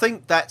 Now, I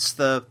think that's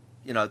I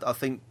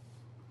think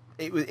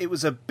it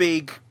was a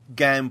big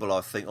gamble,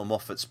 I think, on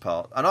Moffat's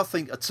part. And I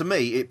think, to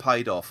me, it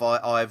paid off.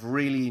 I've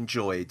really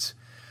enjoyed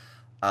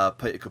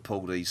Peter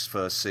Capaldi's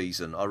first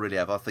season. I really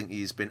have. I think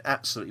he's been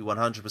absolutely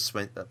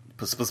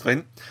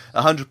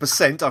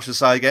 100%, I should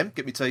say again,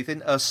 get my teeth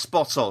in,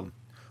 spot on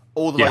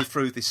all the way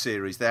through this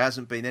series. There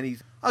hasn't been any...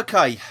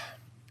 Okay,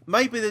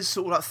 maybe there's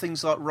sort of like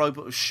things like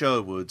Robert of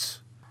Sherwood,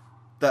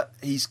 that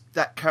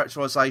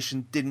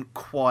characterisation didn't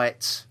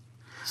quite...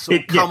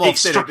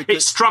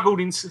 It struggled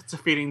to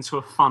fit into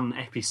a fun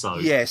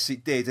episode. Yes,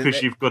 it did.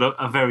 Because you've got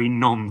a very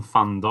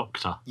non-fun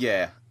Doctor.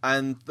 Yeah,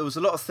 and there was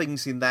a lot of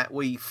things in that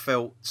we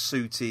felt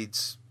suited...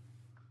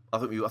 I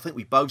think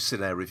we both said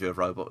in our review of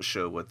Robot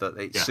Sherwood that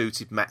it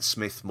suited Matt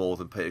Smith more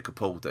than Peter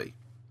Capaldi.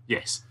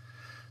 Yes.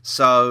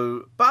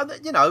 So, but,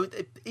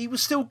 he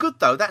was still good,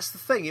 though. That's the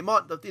thing. It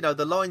might,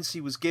 the lines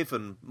he was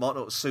given might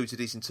not have suited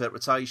his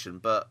interpretation,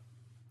 but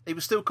he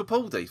was still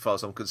Capaldi, as far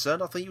as I'm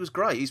concerned. I think he was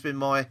great. He's been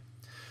my...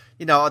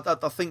 I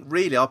think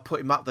really I'd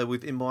put him up there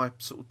in my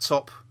sort of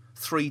top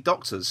 3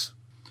 Doctors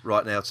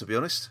right now, to be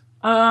honest.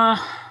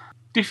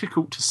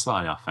 Difficult to say,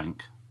 I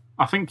think.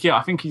 I think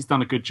he's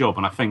done a good job,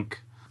 and I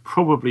think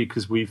probably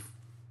because we've,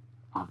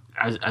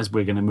 as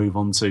we're going to move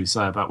on to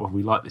say about whether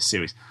we like this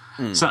series,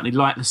 certainly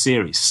like the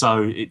series,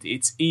 so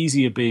it's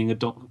easier being a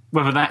Doctor,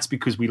 whether that's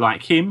because we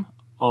like him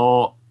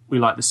or we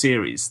like the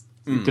series.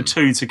 The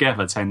two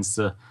together tends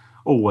to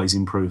always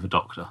improve a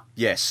Doctor.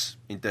 Yes,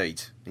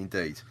 indeed.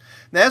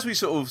 Now, as we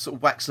sort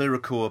of wax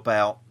lyrical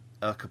about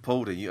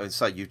Capaldi,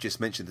 you've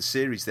just mentioned the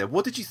series there.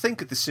 What did you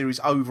think of the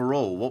series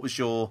overall? What was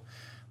your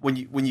when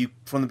you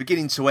from the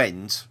beginning to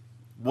end?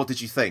 What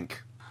did you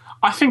think?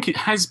 I think it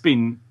has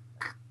been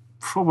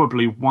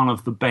probably one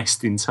of the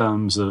best in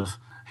terms of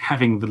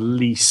having the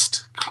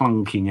least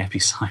clunking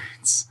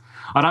episodes.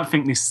 I don't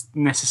think this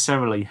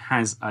necessarily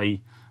has a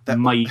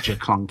major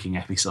clunking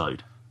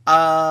episode.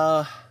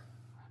 Because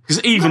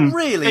even not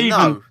really,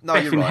 even no,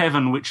 Death you're in right.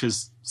 Heaven, which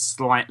is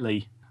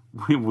slightly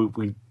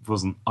we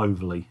wasn't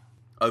overly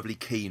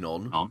keen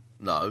on.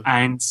 No,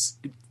 and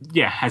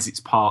has its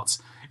parts.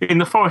 In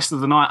The Forest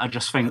of the Night, I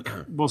just think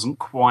wasn't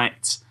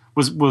quite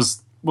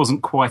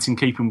in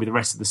keeping with the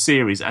rest of the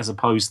series, as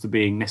opposed to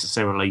being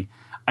necessarily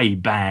a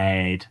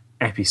bad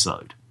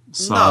episode.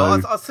 So,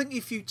 no, I think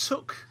if you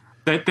took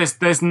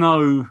there's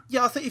no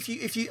I think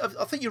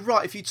I think you're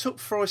right. If you took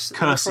Curse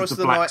of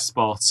the Black Night,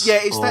 Spot, it's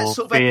that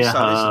sort of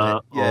episode, isn't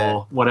it? Yeah.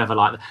 Or whatever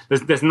like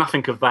that. There's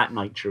nothing of that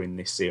nature in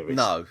this series.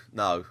 No.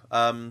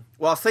 Well,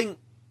 I think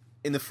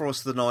in The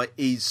Forest of the Night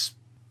is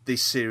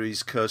this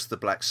series Curse of the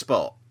Black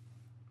Spot,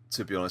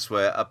 to be honest,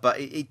 but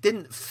it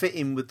didn't fit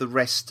in with the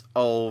rest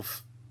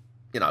of,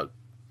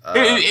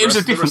 it was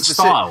a different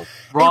style.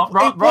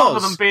 Rather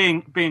than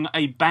being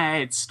a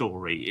bad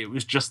story, it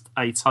was just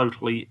a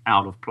totally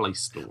out of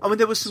place story. I mean,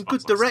 there was some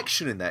good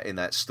direction in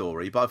that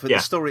story, but I think the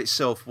story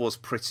itself was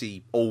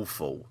pretty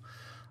awful.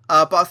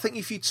 But I think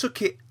if you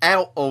took it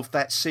out of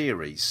that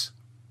series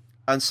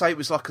and say it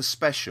was like a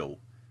special,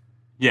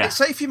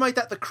 say if you made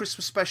that the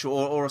Christmas special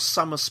or a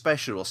summer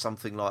special or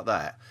something like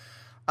that.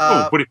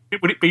 Would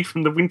it be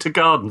from the Winter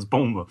Gardens,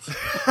 Bournemouth?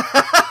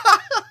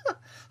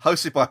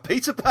 Hosted by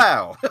Peter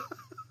Powell.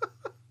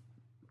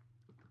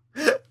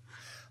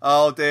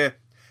 Oh dear!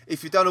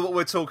 If you don't know what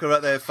we're talking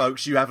about there,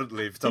 folks, you haven't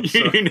lived. I'm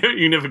sorry.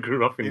 You never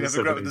grew up in the 70s.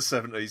 You never grew up in the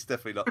 70s,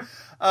 definitely not.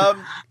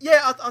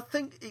 I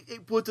think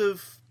it would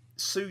have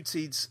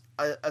suited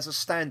as a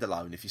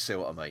standalone, if you see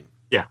what I mean.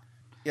 Yeah.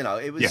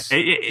 It was...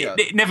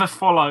 It never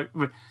followed...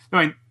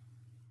 I mean,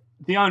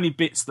 the only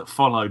bits that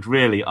followed,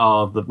 really,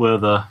 were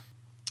the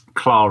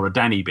Clara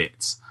Danny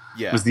bits.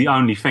 Yeah. Was the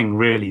only thing,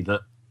 really,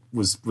 that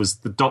was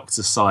the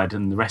Doctor's side,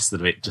 and the rest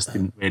of it just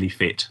didn't really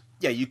fit.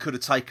 Yeah, you could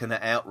have taken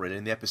that out, really,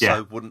 and the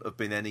episode wouldn't have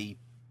been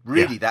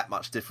that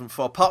much different,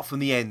 apart from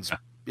the ends,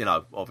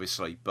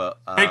 obviously. But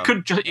it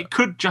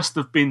could just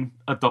have been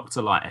a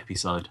Doctor Light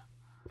episode.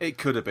 It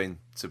could have been,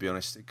 to be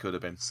honest. It could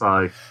have been.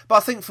 So, but I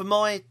think from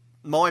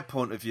my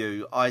point of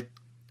view, I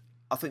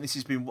think this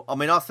has been. I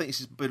mean, I think this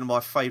has been my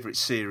favourite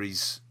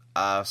series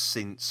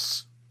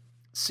since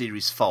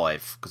Series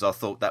 5, because I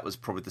thought that was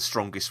probably the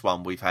strongest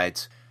one we've had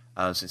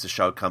since the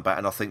show came back,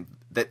 and I think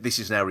that this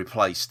has now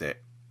replaced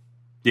it.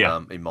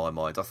 Yeah, in my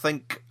mind, I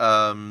think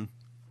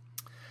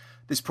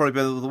this probably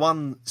been the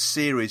one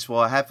series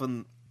where I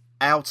haven't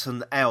out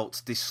and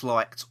out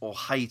disliked or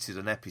hated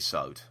an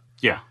episode.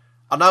 Yeah,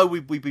 I know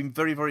we've been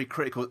very, very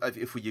critical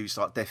if we use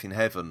like Death in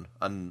Heaven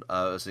and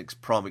as a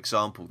prime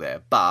example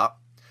there, but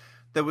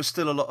there was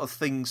still a lot of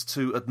things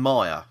to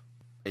admire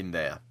in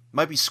there.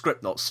 Maybe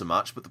script not so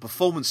much, but the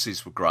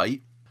performances were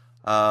great.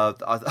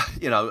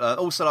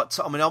 Also like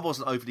I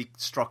wasn't overly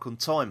struck on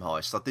Time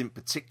Heist. I didn't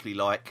particularly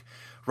like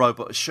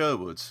Robot of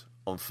Sherwood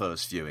on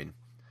first viewing.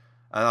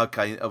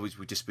 And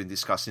we've just been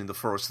discussing The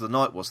Forest of the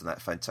Night wasn't that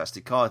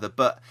fantastic either.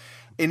 But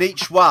in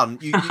each one,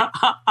 you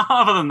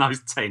other than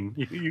those 10,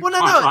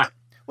 no,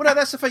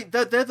 that's the thing.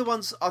 They're the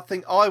ones I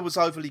think I was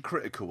overly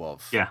critical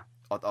of. Yeah,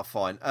 I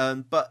find,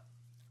 but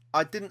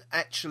I didn't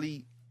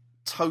actually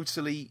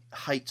totally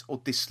hate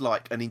or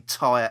dislike an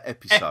entire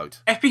episode.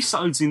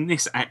 Episodes in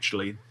this,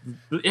 actually,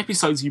 the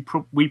episodes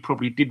we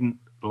probably didn't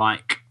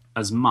like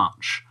as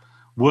much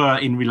were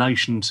in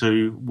relation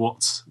to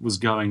what was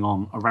going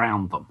on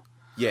around them.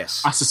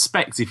 Yes. I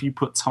suspect if you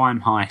put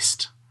Time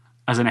Heist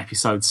as an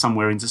episode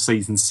somewhere into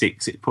Season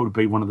 6, it'd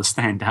probably be one of the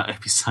standout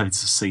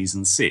episodes of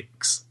Season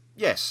 6.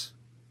 Yes.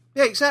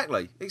 Yeah,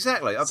 exactly.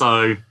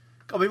 So,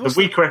 the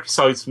weaker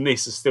episodes from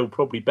this are still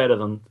probably better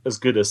than as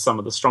good as some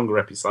of the stronger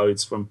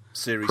episodes from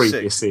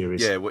previous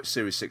series. Yeah, which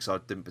Series 6 I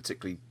didn't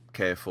particularly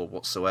care for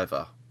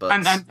whatsoever. But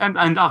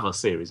and other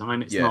series. I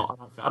mean, it's not.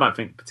 I don't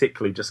think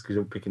particularly just because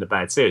you're picking a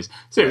bad series.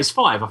 Series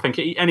 5, I think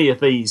any of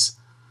these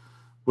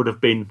would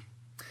have been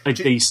a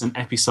decent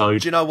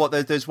episode. Do you know what?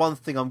 There's one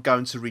thing I'm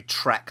going to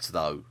retract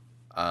though.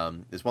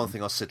 There's one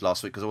thing I said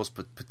last week because I was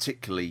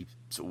particularly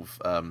sort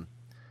of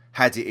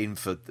had it in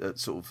for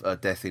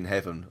Death in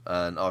Heaven,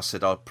 and I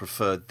said I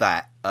preferred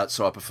that.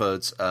 So I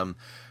preferred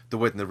The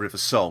Wedding the River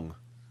Song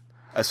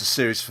as a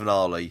series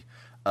finale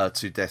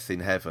to Death in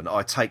Heaven.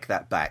 I take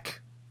that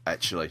back.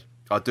 Actually,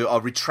 I do. I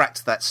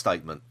retract that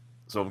statement.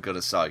 That's what I'm going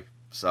to say.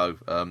 So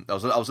I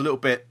was a little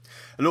bit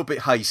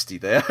hasty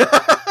there.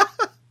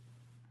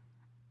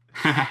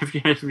 Have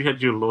you had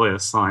your lawyer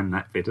sign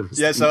that bit of the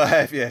Yes, I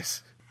have.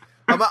 Yes,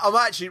 I'm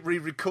actually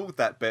re-record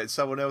that bit.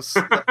 Someone else,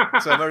 so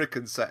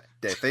Americans say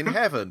Death in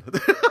Heaven.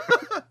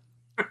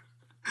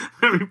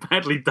 Very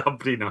badly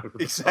dubbed in over.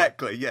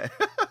 Exactly. Yeah.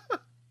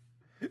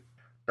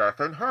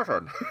 Death in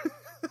Heaven.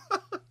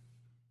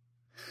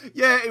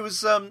 Yeah, it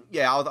was. I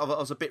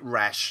was a bit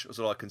rash. That's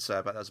all I can say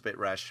about that. I was a bit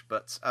rash,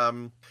 but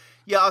I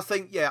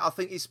think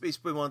it's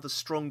been one of the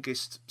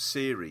strongest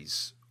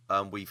series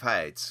we've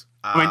had.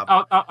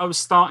 I was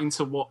starting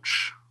to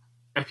watch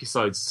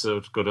episodes, so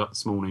I got up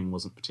this morning.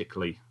 Wasn't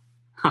particularly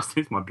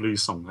It's my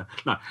blues song there.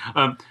 No,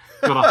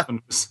 got up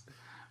and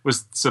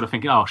was sort of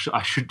thinking, oh,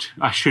 I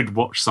should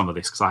watch some of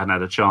this because I hadn't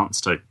had a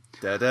chance to.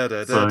 Da, da,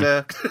 da, da,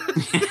 da.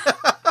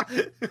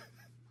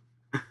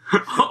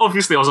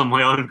 Obviously, I was on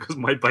my own because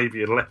my baby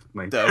had left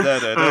me. Da, da,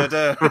 da,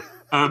 da,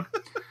 da.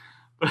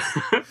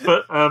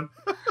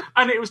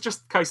 And it was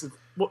just a case of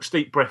watch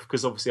Deep Breath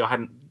because obviously I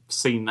hadn't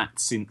seen that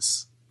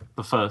since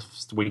the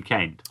first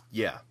weekend.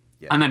 Yeah.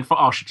 And then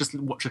I should just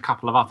watch a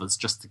couple of others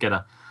just to get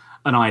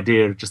an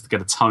idea, just to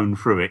get a tone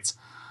through it.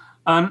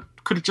 And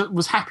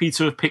was happy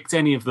to have picked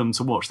any of them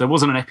to watch. There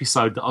wasn't an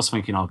episode that I was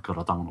thinking, oh God,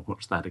 I don't want to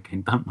watch that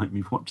again. Don't make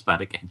me watch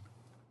that again.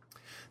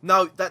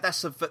 No,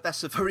 that's a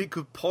very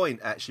good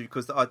point, actually,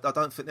 because I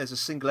don't think there's a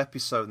single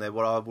episode in there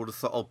where I would have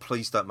thought, oh,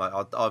 please don't, mate.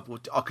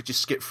 I could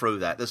just skip through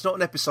that. There's not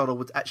an episode I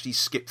would actually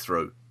skip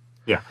through.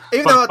 Yeah.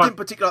 Even though I didn't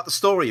particularly like the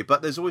story,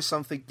 but there's always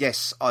something, there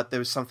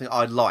is something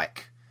I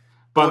like.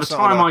 By the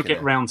time I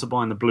get round to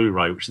buying the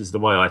Blu-ray, which is the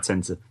way I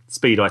tend to do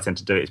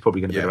it, it's probably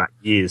going to be about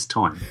a year's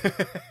time.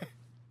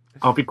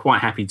 I'll be quite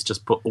happy to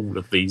just put all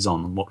of these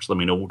on and watch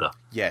them in order.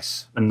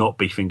 Yes. And not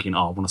be thinking,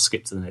 oh, I want to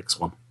skip to the next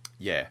one.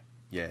 Yeah.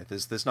 Yeah,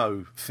 there's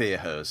no fear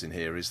hers in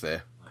here, is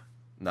there?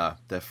 No,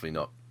 definitely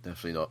not.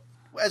 Definitely not.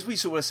 As we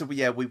sort of said,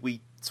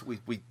 we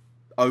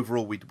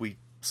overall we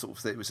sort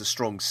of thought it was a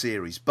strong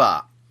series,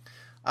 but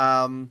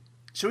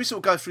shall we sort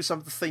of go through some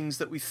of the things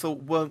that we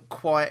thought weren't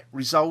quite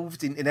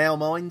resolved in our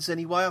minds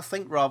anyway? I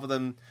think rather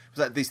than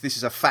that this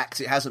is a fact,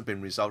 it hasn't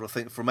been resolved. I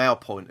think from our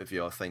point of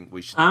view, I think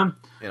we should.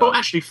 Well,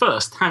 actually,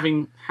 first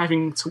having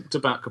talked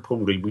about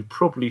Capaldi, we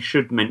probably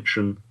should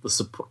mention the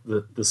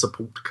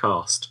support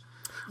cast.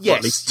 Yes,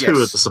 at least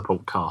two of the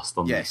support cast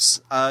on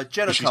this.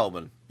 Jenna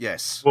Coleman,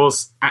 yes.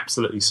 Was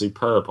absolutely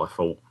superb, I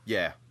thought.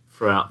 Yeah.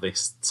 Throughout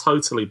this.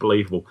 Totally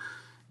believable.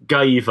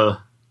 Gave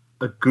a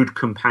good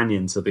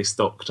companion to this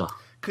Doctor.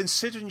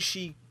 Considering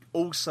she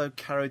also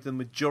carried the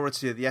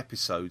majority of the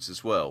episodes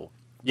as well.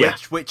 Yeah.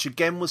 Which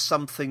again was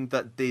something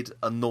that did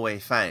annoy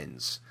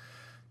fans.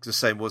 Because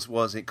the same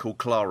was it called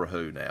Clara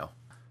Who now?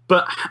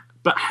 But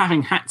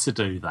having had to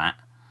do that,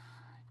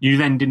 you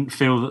then didn't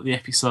feel that the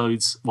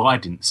episodes... Well, I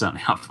didn't,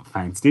 certainly other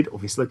fans did,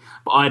 obviously,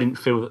 but I didn't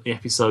feel that the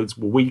episodes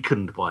were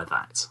weakened by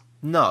that.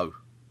 No,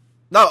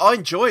 I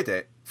enjoyed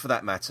it, for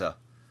that matter.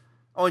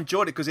 I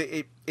enjoyed it because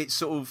it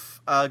sort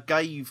of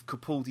gave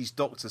Capaldi's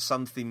Doctor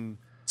something...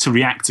 To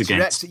react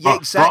against. Yeah,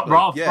 exactly.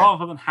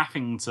 Rather than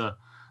having to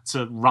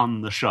run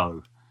the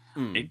show,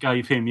 it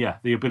gave him,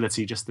 the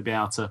ability just to be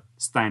able to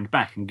stand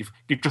back and give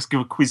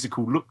a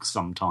quizzical look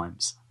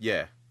sometimes.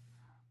 Yeah.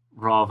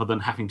 Rather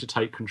than having to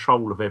take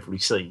control of every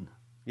scene.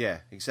 Yeah,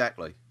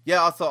 exactly.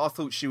 Yeah, I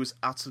thought she was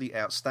utterly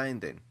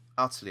outstanding.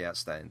 Utterly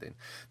outstanding.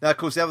 Now, of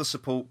course, the other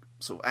support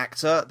sort of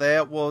actor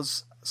there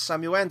was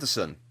Samuel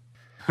Anderson.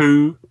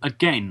 Who,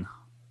 again,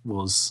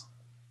 was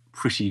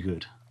pretty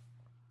good.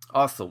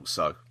 I thought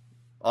so.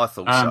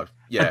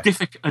 Yeah.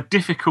 A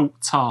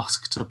difficult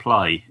task to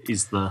play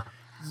is the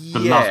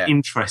love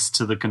interest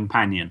to the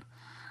companion.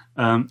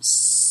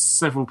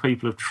 Several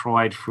people have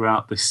tried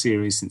throughout this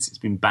series since it's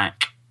been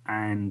back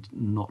and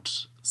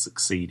not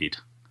succeeded.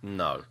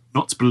 No.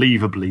 Not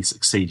believably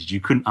succeeded. You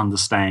couldn't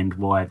understand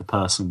why the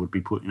person would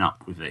be putting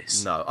up with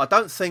this. No, I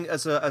don't think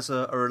as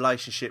a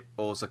relationship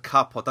or as a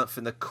couple, I don't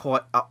think they're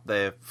quite up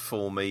there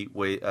for me.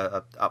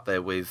 Up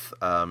there with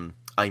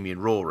Amy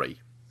and Rory.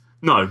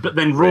 No, but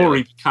then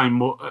Rory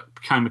became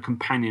a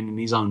companion in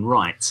his own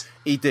right.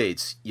 He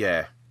did,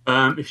 yeah.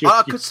 If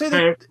you're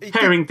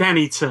comparing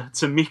Danny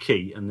to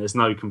Mickey, and there's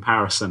no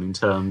comparison in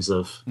terms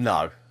of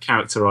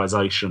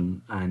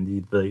characterisation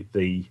and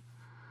the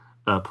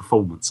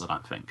performance, I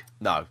don't think.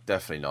 No,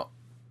 definitely not.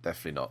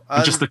 Definitely not.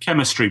 And just the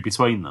chemistry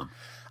between them.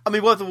 I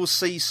mean, whether we'll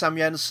see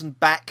Samuel Anderson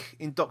back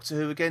in Doctor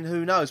Who again,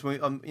 who knows?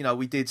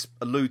 We did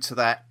allude to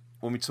that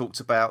when we talked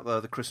about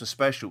the Christmas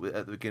special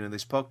at the beginning of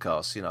this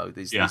podcast.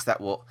 Is that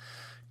what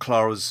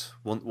Clara's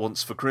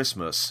wants for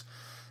Christmas?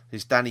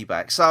 Is Danny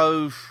back?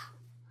 So...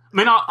 I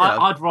mean,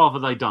 I'd rather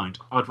they don't.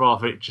 I'd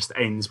rather it just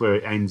ends where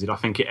it ended. I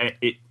think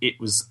it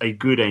was a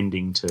good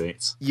ending to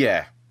it.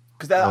 Yeah.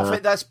 Because I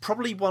think that's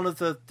probably one of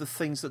the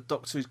things that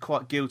Doctor Who's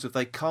quite guilty of.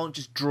 They can't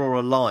just draw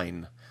a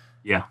line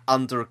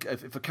under...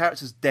 If a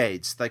character's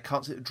dead, they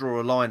can't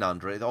draw a line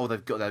under it. Oh,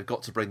 they've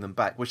got to bring them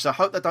back, which I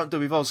hope they don't do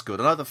with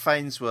Osgood. I know the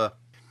fans were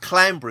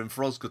clambering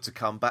for Osgood to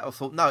come back. I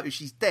thought, no, if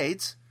she's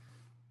dead,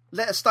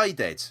 let her stay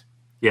dead.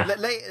 Yeah.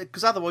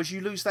 Because otherwise you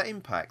lose that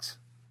impact.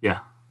 Yeah.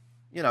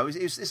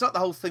 It's like the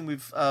whole thing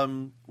with...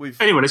 Anyway,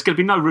 there's going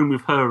to be no room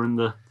with her and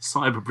the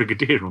Cyber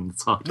Brigadier on the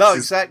TARDIS. No,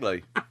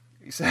 exactly.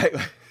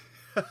 Exactly.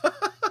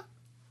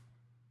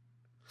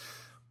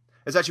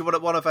 It's actually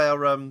one of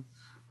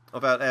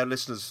our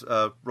listeners,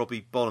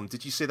 Robbie Bonham.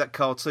 Did you see that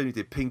cartoon he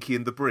did, Pinky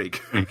and the Brig?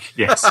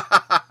 Yes.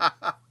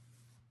 I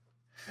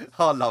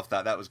love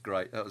that. That was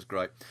great.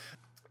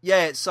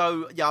 Yeah,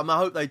 so, I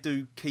hope they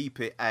do keep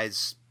it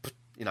as,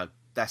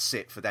 that's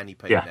it for Danny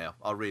Pete now.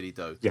 I really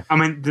do. Yeah, I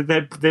mean,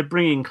 they're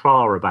bringing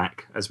Clara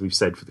back, as we've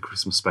said, for the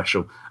Christmas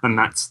special, and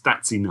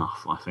that's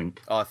enough, I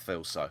think. I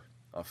feel so.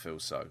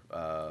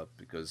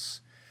 Because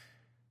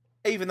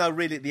even though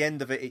really at the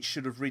end of it, it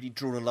should have really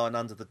drawn a line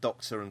under the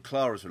Doctor and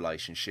Clara's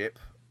relationship,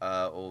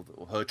 or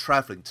her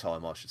travelling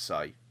time, I should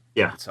say,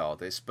 Yeah. the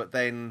TARDIS. But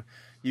then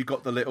you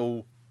got the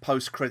little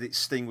post-credit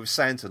sting with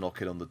Santa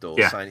knocking on the door,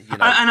 Yeah. saying, you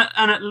know,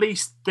 and at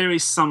least there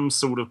is some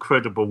sort of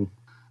credible.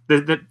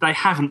 They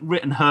haven't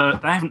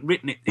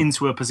written it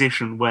into a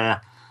position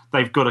where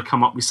they've got to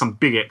come up with some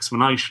big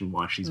explanation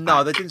why she's back.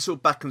 No, they didn't sort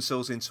of back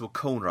themselves into a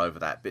corner over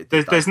that bit.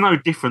 There's no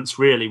difference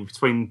really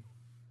between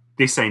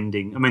this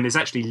ending. I mean, there's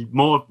actually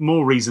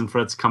more reason for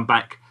her to come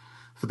back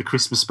for the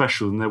Christmas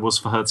special than there was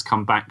for her to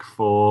come back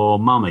for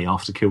Mummy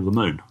after Kill the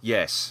Moon.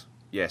 Yes,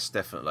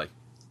 definitely.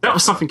 That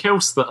was something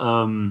else that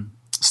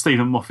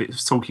Stephen Moffat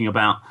was talking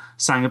about,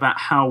 saying about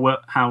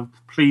how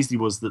pleased he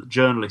was that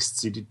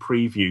journalists who did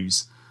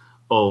previews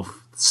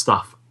of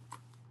stuff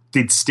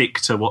did stick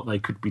to what they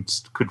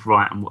could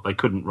write and what they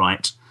couldn't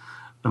write,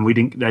 and they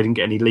didn't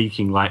get any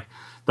leaking. Like,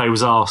 they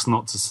was asked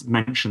not to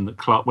mention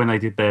that when they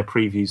did their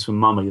previews for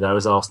Mummy, they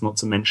was asked not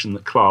to mention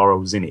that Clara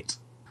was in it.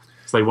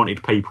 So they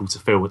wanted people to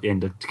feel at the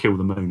end of To Kill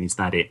the Moon, is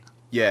that it?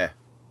 Yeah.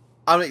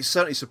 I mean, it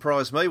certainly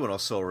surprised me when I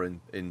saw her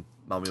in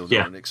Mummy on the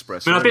Orient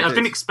Express. I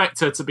didn't expect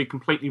her to be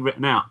completely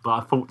written out, but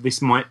I thought they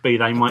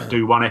might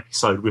do one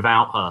episode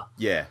without her.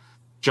 Yeah.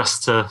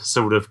 Just to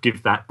sort of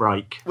give that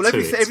break. Well,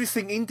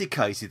 everything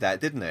indicated that,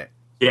 didn't it?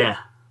 Yeah.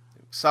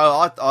 So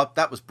I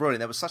that was brilliant.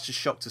 That was such a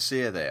shock to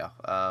see her there.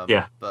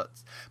 Yeah. But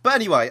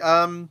anyway,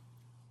 I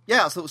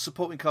thought the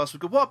supporting cast was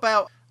good. What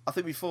about? I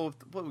think before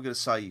what were we going to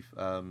say?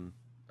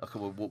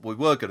 What we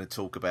were going to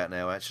talk about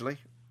now, actually.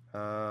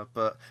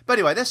 But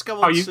anyway, let's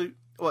go on to.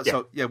 What, yeah.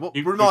 So yeah,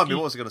 remind me.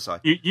 What was I going to say?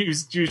 You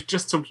was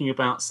just talking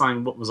about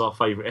saying what was our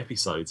favourite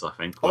episodes. I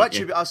think.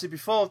 Actually,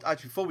 before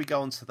we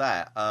go on to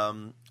that,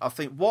 I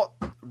think what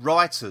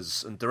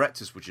writers and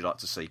directors would you like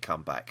to see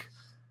come back?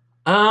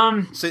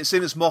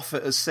 Seeing as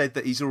Moffat has said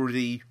that he's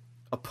already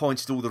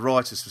appointed all the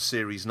writers for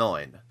Series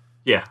 9.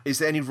 Yeah. Is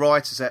there any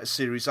writers out of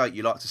Series 8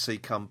 you'd like to see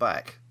come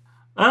back?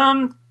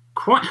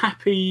 Quite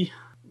happy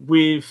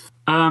with.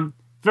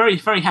 Very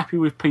very happy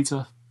with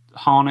Peter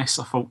Harness.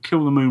 I thought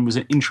Kill the Moon was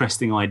an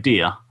interesting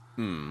idea.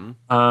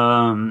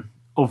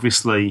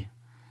 Obviously,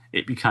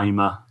 it became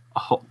a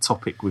hot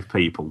topic with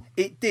people.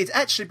 It did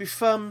actually.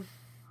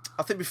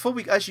 I think before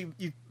we, as you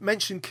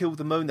mentioned, Kill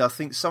the Moon. I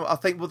think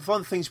one of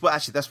the things. Well,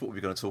 actually, that's what we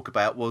were going to talk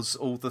about. Was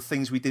all the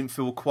things we didn't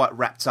feel quite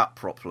wrapped up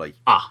properly.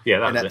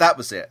 That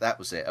was it.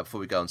 Before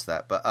we go on to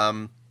that, but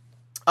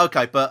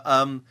okay, but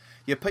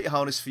Peter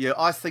Harness for you.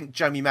 I think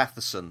Jamie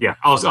Matheson. Yeah,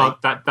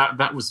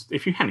 that was.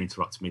 If you hadn't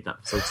interrupted me, that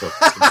was so.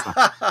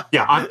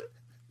 Yeah,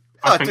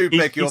 I do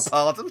beg your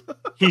pardon.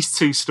 His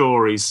two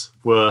stories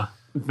were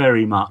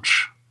very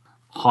much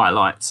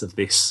highlights of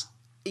this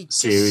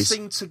series. He just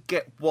seemed to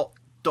get what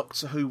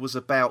Doctor Who was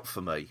about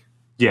for me.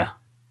 Yeah.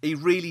 He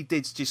really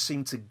did just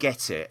seem to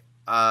get it,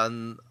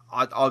 and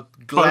I'm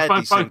glad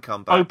he's seen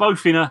come back.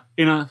 Both in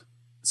a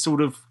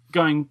sort of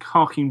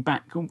harking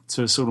back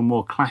to a sort of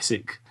more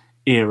classic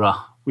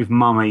era with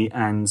Mummy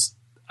and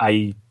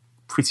a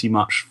pretty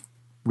much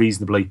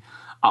reasonably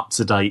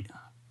up-to-date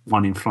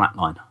one in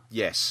Flatline.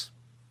 Yes,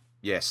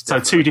 so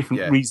definitely. two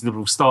different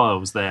reasonable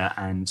styles there,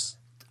 and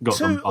got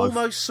two them both.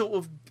 Almost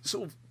sort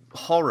of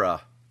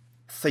horror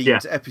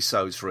themed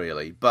episodes,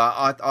 really.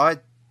 But I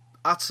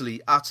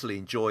utterly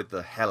enjoyed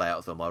the hell out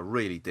of them. I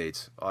really did.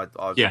 I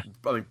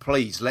mean,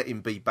 please let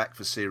him be back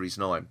for Series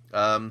 9.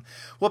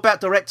 What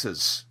about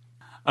directors?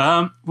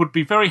 Would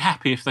be very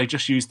happy if they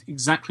just used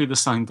exactly the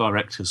same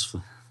directors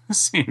for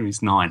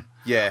Series 9.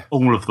 Yeah.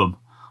 All of them.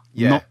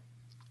 Yeah.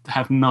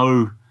 Have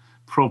no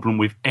problem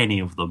with any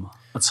of them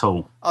at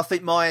all. I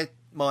think my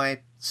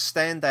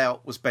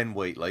standout was Ben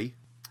Wheatley.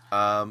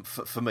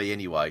 For me,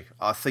 anyway.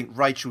 I think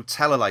Rachel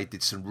Talalay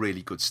did some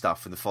really good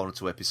stuff in the final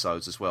two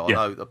episodes as well. Yeah.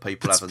 I know that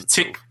people haven't...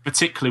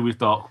 Particularly with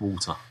Dark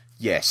Water.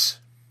 Yes.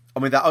 I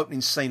mean, that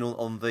opening scene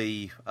on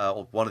the...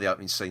 or one of the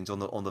opening scenes on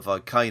the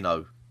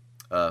volcano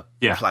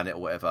planet or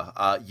whatever.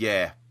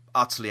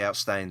 Utterly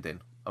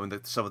outstanding. I mean,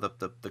 some of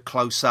the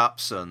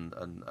close-ups and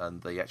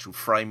the actual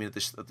framing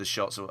of the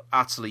shots are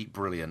utterly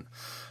brilliant.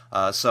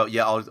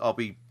 I'll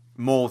be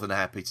more than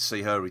happy to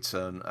see her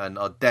return, and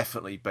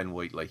definitely Ben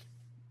Wheatley.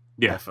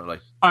 Yeah, definitely.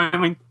 I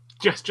mean,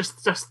 just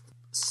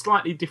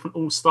slightly different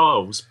all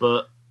styles,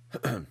 but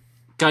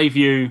gave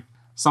you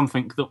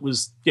something that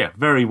was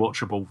very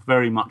watchable.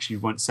 Very much you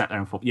went sat there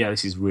and thought,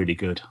 this is really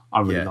good.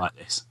 I really like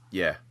this.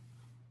 Yeah,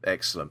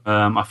 excellent.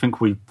 I think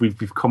we've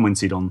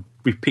commented on,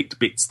 we've picked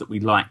bits that we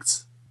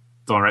liked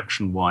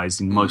direction wise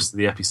in most of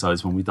the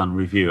episodes when we've done a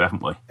review,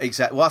 haven't we?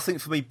 Exactly. Well, I think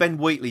for me, Ben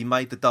Wheatley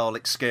made the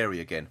Daleks scary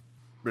again.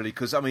 Really,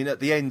 because I mean, at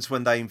the end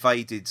when they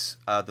invaded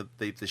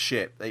the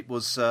ship, it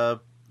was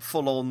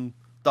full-on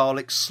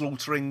Daleks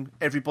slaughtering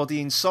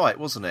everybody in sight,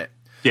 wasn't it?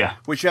 Yeah.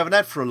 Which you haven't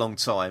had for a long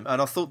time,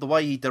 and I thought the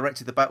way he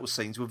directed the battle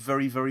scenes were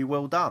very, very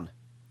well done.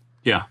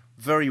 Yeah.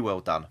 Very well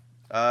done.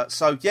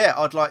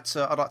 I'd like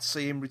to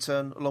see him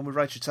return along with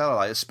Rachel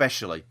Talalay,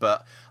 especially.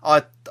 But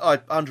I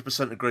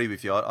 100% agree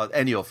with you.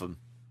 Any of them,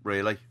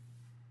 really.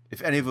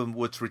 If any of them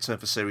were to return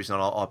for Series 9,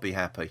 I'd be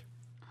happy.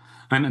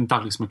 and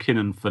Douglas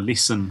McKinnon for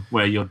Listen,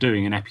 where you're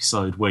doing an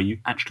episode where you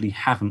actually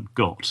haven't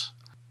got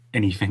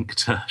anything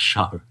to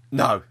show.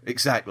 No,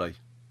 exactly.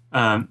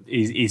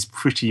 Is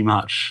pretty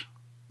much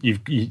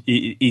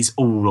is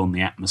all on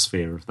the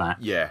atmosphere of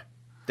that. Yeah,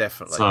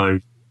 definitely. So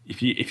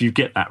if you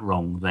get that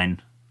wrong,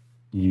 then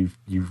you've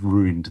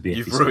ruined the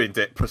episode. You've ruined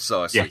it,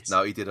 precisely. Yes.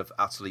 No, he did an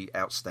utterly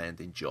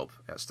outstanding job.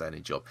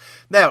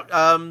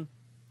 Now,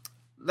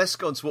 let's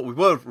go on to what we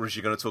were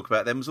originally going to talk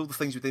about then, was all the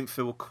things we didn't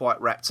feel were quite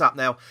wrapped up.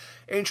 Now,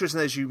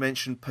 interesting, as you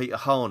mentioned, Peter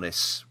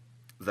Harness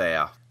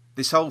there.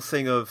 This whole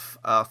thing of,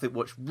 I think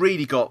what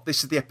really got,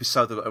 this is the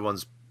episode that got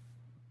everyone's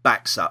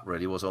backs up,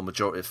 really, was, or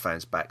majority of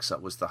fans' backs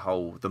up, was the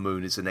whole the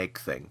moon is an egg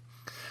thing.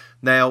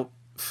 Now,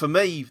 for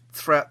me,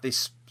 throughout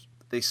this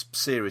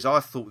series, I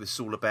thought this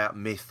was all about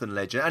myth and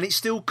legend, and it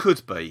still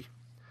could be.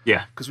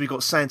 Yeah. Because we've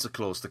got Santa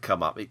Claus to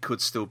come up. It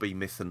could still be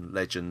myth and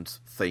legend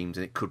themed,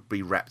 and it could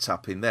be wrapped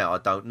up in there. I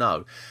don't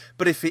know.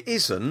 But if it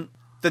isn't,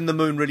 then the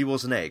moon really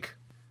was an egg.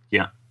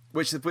 Yeah.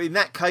 Which, in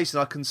that case,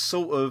 I can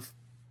sort of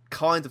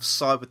kind of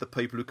side with the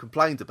people who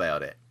complained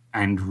about it.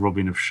 And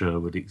Robin of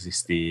Sherwood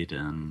existed,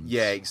 and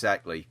yeah,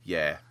 exactly.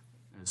 Yeah.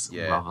 There's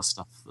other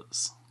stuff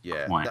that's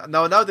quite...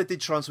 Now, I know they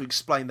did try to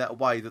explain that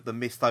away, that the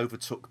myth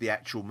overtook the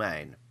actual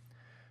man.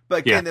 But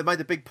again, they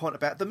made a big point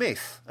about the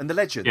myth and the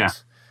legend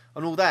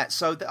and all that.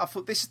 So I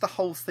thought this is the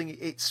whole thing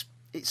it's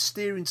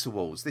steering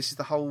towards. This is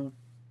the whole...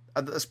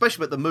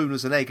 Especially about the moon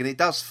as an egg, and it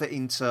does fit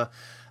into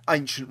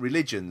ancient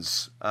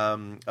religions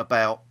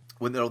about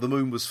when the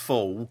moon was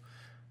full.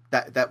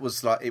 That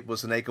was like, it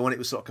was an egg, and when it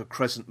was like a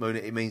crescent moon,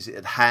 it means it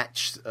had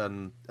hatched,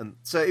 and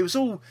so it was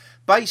all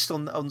based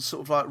on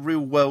sort of like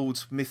real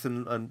world myth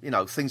and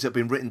things that have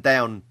been written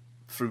down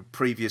through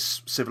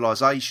previous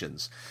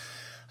civilizations.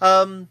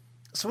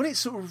 So when it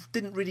sort of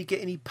didn't really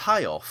get any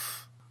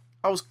payoff,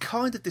 I was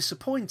kind of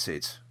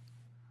disappointed.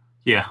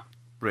 Yeah,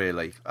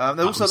 really.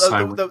 There was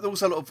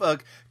also a lot of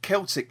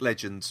Celtic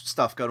legend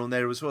stuff going on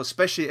there as well,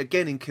 especially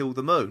again in Kill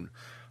the Moon.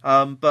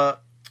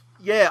 But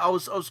yeah, I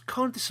was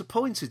kind of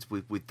disappointed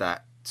with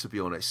that, to be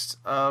honest.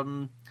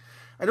 And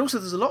also,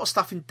 there's a lot of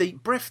stuff in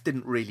Deep Breath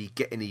didn't really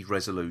get any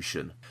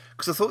resolution,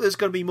 because I thought there was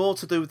going to be more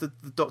to do with the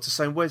Doctor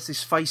saying, "Where's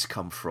this face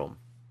come from?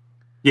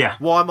 Yeah,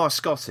 why am I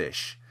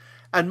Scottish?"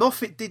 And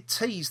Moffat did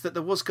tease that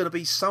there was going to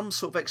be some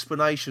sort of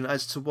explanation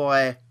as to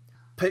why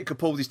Peter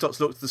Capaldi's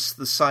Doctor looked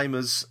the same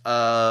as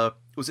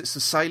was it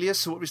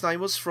Cecilius, or what his name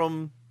was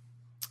from?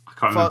 I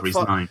can't remember his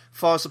name.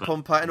 Fires of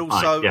Pompeii, and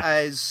also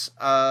as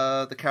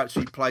the character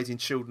he played in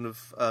Children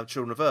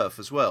of Earth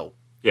as well.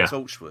 Yeah,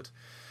 Torchwood.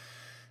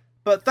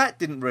 But that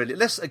didn't really.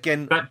 Let's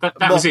again.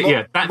 That was it.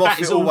 Yeah, that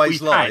is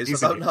always lies.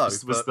 Had, I don't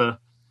know.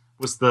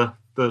 Was the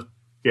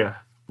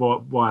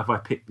why have I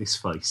picked this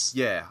face?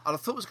 Yeah, and I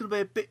thought there was going to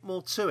be a bit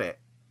more to it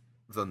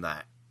than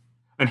that.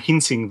 And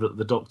hinting that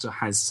the Doctor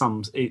has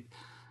some.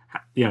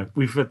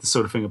 We've read the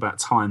sort of thing about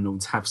Time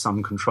Lords have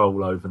some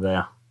control over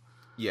their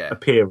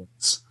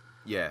appearance.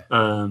 Yeah.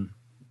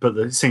 But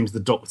it seems the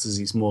Doctor's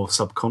is more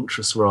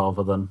subconscious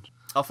rather than.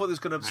 I thought there's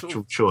going to sort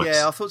of choice.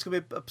 Yeah, I thought it's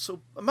going to be a sort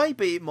of,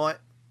 maybe it might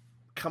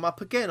come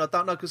up again. I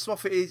don't know, because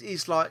Moffat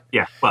is like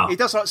he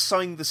does like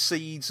sowing the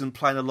seeds and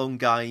playing a long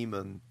game,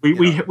 and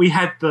we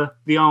had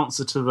the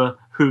answer to the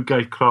who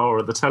gave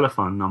Clara the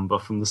telephone number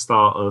from the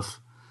start of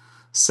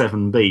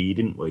 7B,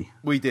 didn't we?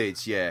 We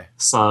did, yeah.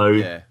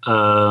 So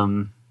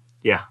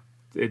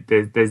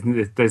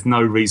there's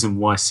no reason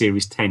why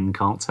Series 10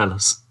 can't tell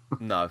us.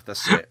 No,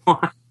 that's it.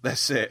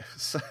 That's it.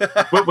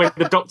 When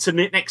the Doctor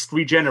next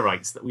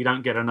regenerates, that we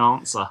don't get an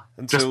answer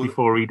just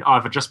before he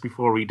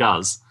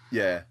does,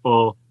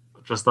 or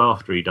just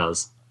after he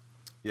does.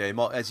 Yeah, he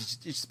might, as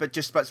he's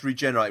just about to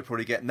regenerate,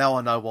 probably get. Now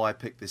I know why I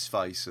picked this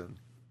face, and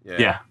we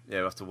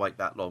have to wait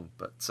that long.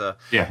 But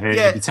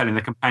you'd be telling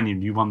the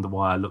companion, you wonder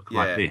why I look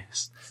like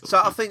this.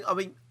 So I think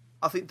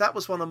that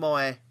was one of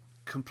my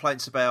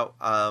complaints about.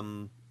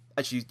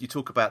 Actually, you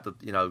talk about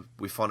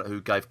we find out who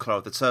gave Clara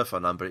the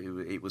telephone number.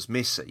 It was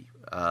Missy,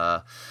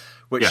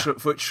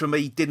 which for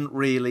me didn't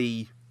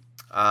really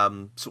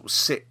sort of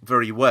sit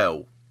very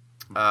well.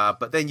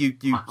 But then you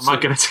am I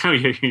going to tell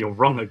you you're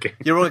wrong again?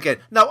 You're wrong again.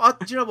 No,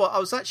 do you know what? I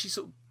was actually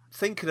sort of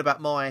thinking about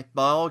my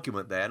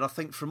argument there, and I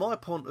think from my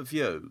point of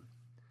view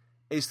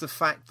is the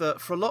fact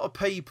that for a lot of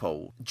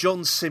people,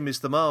 John Sim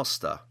is the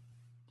master.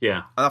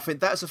 Yeah, and I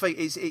think that's the thing.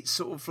 It's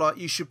sort of like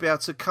you should be able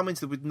to come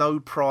into it with no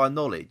prior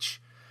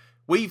knowledge.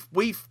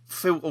 We've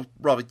filled, or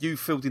rather, you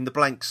filled in the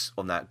blanks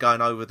on that, going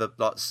over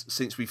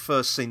since we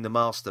first seen the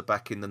Master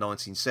back in the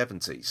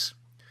 1970s.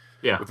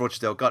 Yeah, with Roger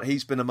Delgado,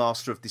 he's been a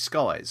master of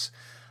disguise.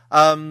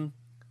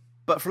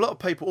 But for a lot of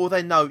people, all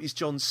they know is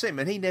John Sim,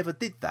 and he never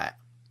did that.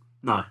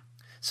 No.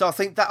 So I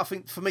think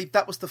for me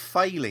that was the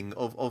failing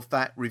of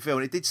that reveal,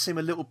 and it did seem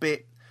a little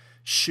bit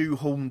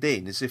shoehorned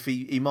in, as if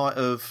he might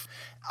have.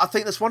 I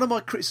think that's one of my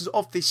criticisms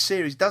of this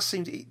series.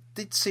 It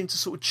did seem to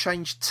sort of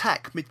change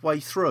tack midway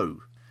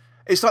through.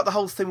 It's like the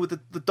whole thing with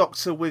the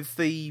Doctor with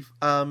the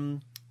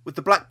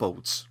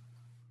blackboards.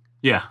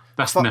 Yeah,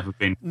 that's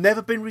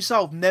never been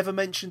resolved, never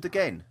mentioned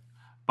again.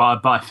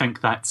 But I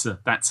think that's an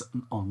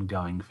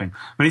ongoing thing.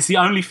 I mean, it's the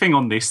only thing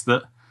on this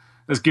that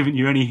has given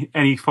you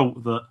any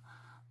thought that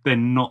they're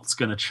not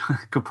going to...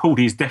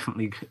 Capaldi is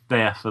definitely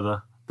there for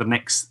the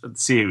next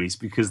series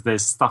because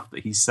there's stuff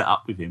that he's set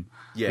up with him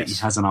that he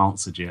hasn't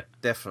answered yet.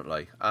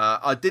 Definitely.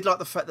 I did like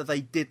the fact that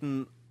they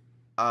didn't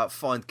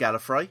find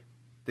Gallifrey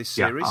this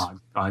series.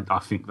 Yeah, I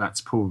think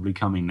that's probably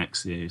coming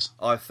next series.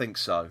 I think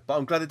so. But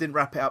I'm glad they didn't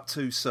wrap it up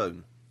too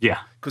soon. Yeah.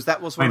 Because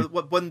that was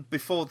when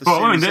before the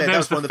series there that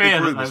was one of the fear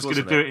big that rumours, they was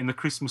going to do it in the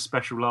Christmas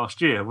special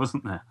last year,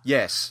 wasn't there?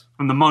 Yes.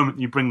 From the moment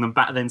you bring them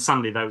back, then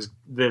suddenly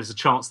there's a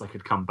chance they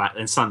could come back,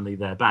 then suddenly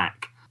they're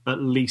back.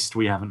 At least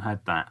we haven't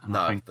had that. And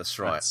no, I think that's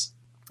right.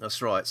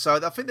 That's right. So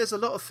I think there's a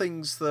lot of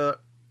things that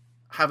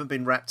haven't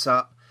been wrapped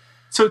up.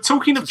 So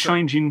talking of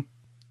changing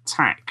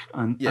tack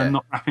and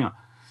not wrapping up,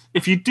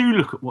 if you do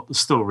look at what the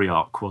story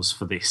arc was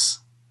for this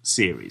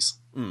series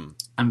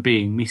and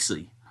being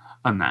Missy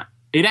and that,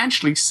 it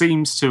actually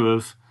seems to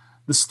have...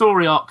 The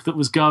story arc that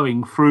was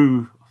going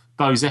through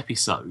those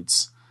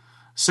episodes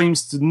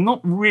seems to not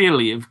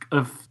really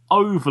have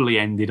overly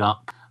ended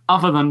up,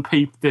 other than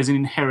there's an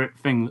inherent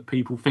thing that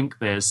people think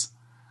there's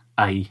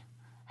a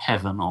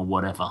heaven or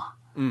whatever.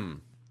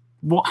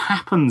 What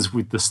happens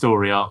with the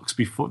story arcs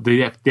before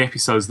the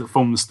episodes that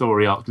form the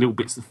story arc, little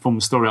bits that form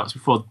the story arcs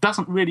before,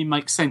 doesn't really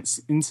make sense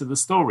into the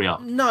story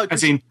arc. No,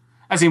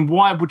 as in,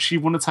 why would she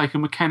want to take a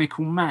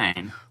mechanical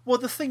man? Well,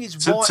 the thing is,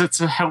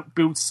 to help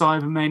build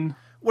Cybermen?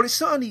 Well,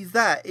 it's not only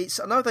that.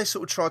 I know they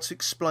sort of tried to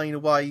explain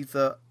away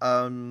that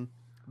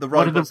the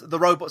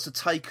robots are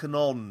taken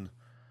on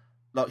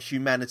like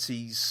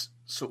humanity's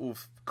sort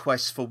of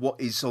quest for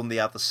what is on the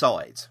other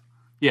side.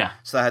 Yeah.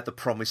 So they had the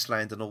Promised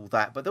Land and all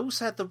that, but they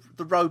also had the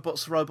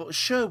robot of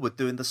Sherwood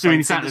doing the same. Doing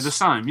exactly the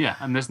same, yeah.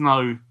 And there's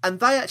no. And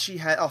they actually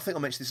had. I think I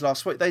mentioned this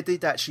last week. They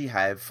did actually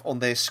have on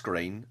their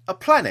screen a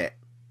planet.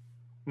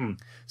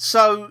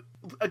 So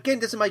again,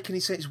 doesn't make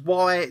any sense.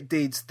 Why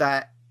did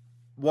that?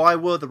 Why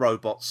were the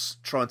robots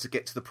trying to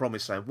get to the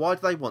Promised Land? Why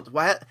do they want?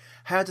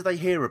 How did they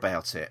hear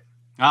about it?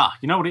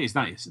 You know what it is,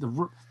 don't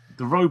you?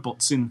 The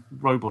robots in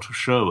Robot of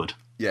Sherwood.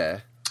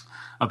 Yeah.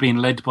 Are being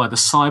led by the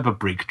cyber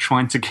brig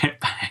trying to get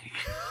back.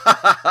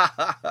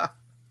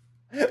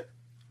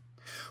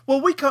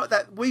 Well, we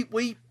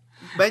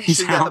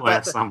mentioned that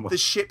about the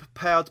ship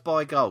powered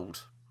by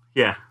gold.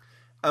 Yeah.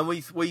 And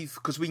we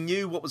because we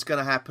knew what was going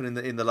to happen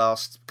in the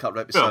last couple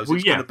of episodes.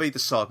 It's going to be the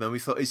Cybermen. We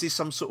thought, is this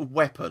some sort of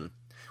weapon?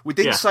 We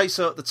didn't say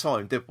so at the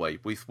time, did we?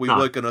 We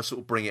were going to sort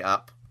of bring it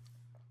up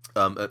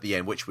at the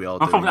end, which we are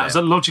doing. I thought that was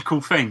a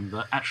logical thing,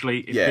 that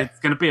actually if there's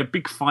going to be a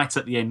big fight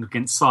at the end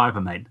against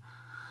Cybermen,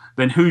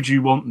 then who do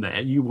you want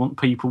there? You want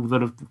people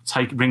that have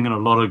bringing a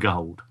lot of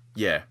gold.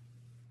 Yeah,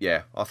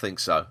 I think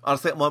so. I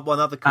think one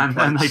other complaint...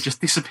 And they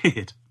just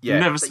disappeared. Yeah.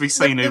 Never to be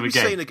seen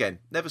again.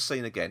 Never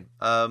seen again.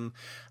 And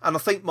I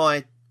think one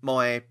of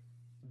my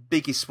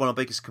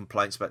biggest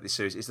complaints about this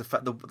series is the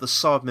fact that the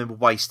Cybermen were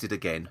wasted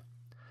again.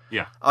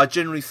 Yeah. I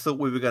generally thought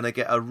we were going to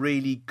get a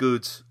really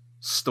good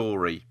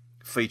story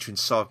featuring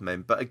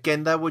Cybermen, but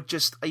again, they were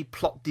just a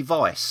plot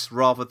device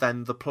rather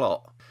than the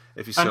plot.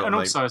 If you see what I mean.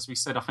 Also, as we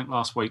said, I think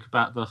last week,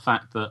 about the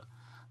fact that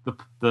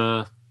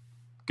the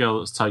girl that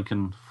was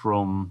taken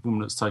from,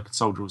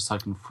 soldier was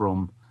taken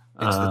from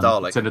into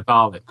the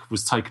Dalek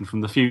was taken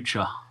from the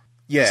future.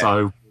 Yeah.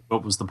 So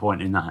what was the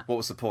point in that? What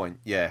was the point?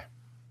 Yeah.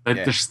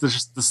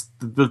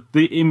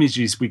 The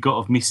images we got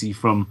of Missy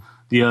from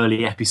the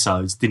early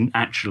episodes didn't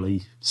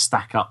actually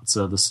stack up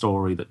to the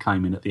story that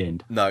came in at the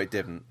end. No, it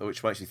didn't,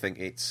 which makes me think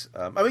it's...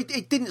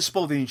 it didn't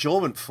spoil the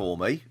enjoyment for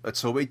me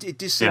at all. It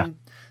did seem...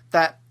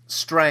 That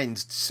strand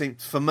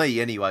seemed, for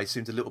me anyway,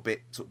 seemed a little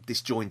bit sort of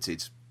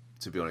disjointed,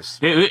 to be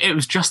honest. It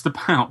was just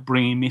about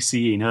bringing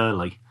Missy in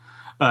early.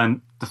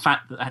 And the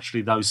fact that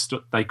actually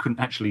they couldn't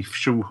actually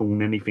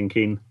shoehorn anything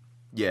in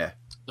that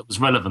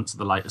was relevant to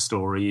the later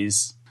story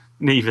is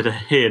neither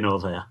here nor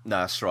there.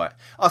 No, that's right.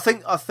 I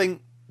think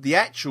the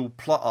actual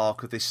plot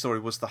arc of this story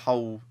was the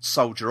whole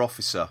soldier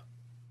officer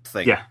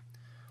thing,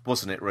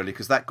 wasn't it, really?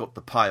 Because that got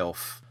the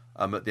payoff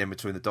at the end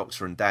between the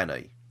Doctor and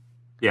Danny.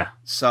 Yeah.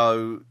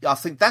 So I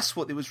think that's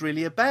what it was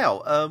really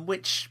about,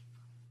 which,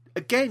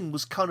 again,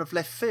 was kind of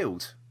left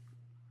field.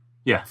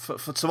 Yeah. For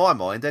to my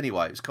mind,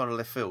 anyway, it was kind of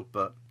left field.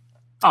 But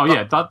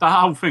the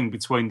whole thing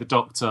between the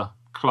Doctor,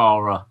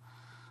 Clara,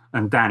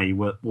 and Danny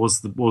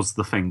was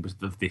the thing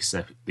of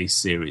this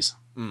series.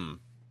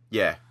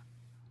 Yeah.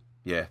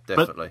 Yeah,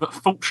 definitely. But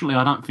fortunately,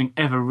 I don't think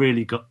ever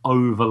really got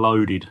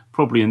overloaded,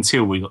 probably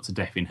until we got to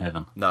Death in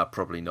Heaven. No,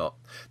 probably not.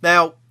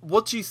 Now,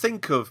 what do you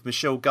think of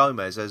Michelle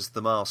Gomez as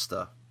the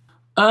Master?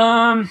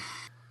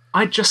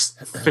 I just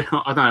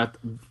feel, I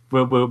don't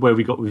know where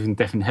we got with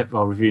Death in Heaven,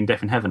 our review in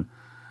Death in Heaven.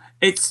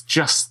 It's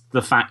just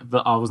the fact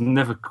that I was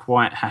never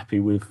quite happy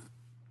with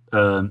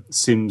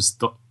Sim's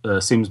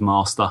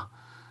Master,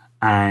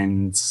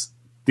 and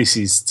this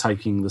is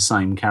taking the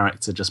same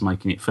character, just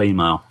making it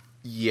female.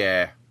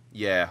 Yeah.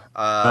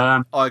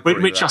 I agree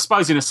with that. I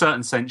suppose in a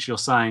certain sense you're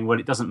saying, well,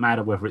 it doesn't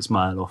matter whether it's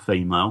male or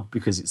female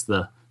because it's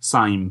the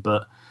same.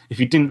 But if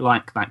you didn't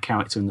like that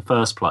character in the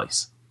first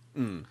place,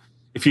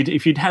 if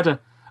you'd had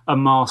a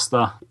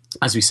master,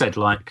 as we said,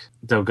 like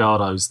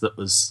Delgado's, that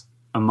was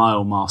a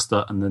male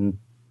master and then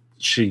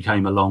she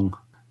came along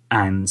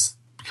and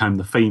became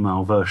the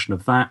female version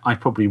of that, I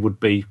probably would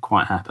be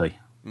quite happy.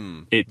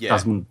 It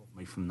doesn't bother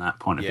me from that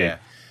point of view.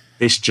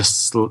 It's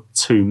just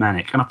too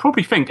manic. And I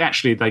probably think,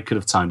 actually, they could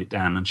have toned it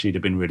down and she'd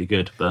have been really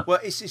good. But well,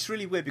 it's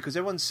really weird because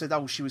everyone said,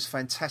 oh, she was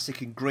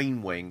fantastic in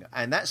Green Wing,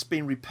 and that's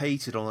been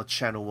repeated on a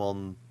channel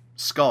on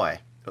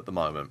Sky at the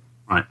moment.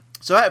 Right.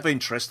 So out of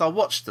interest, I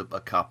watched a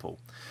couple,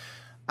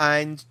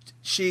 and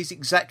she's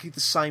exactly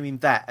the same in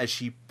that as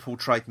she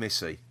portrayed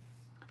Missy.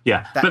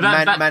 Yeah.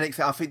 That manic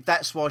thing, I think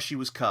that's why she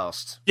was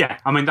cast. Yeah,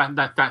 I mean,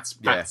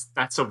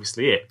 that's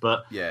obviously it.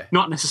 But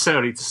not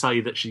necessarily to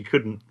say that she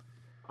couldn't,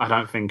 I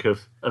don't think,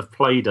 have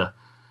played her.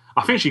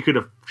 I think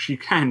she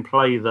can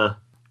play the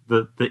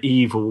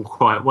evil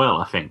quite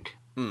well, I think.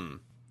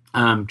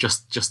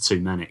 Just too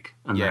manic.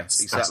 And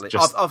exactly.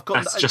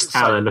 That's just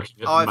how they're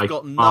looking at I've the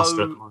got Master at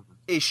the no moment.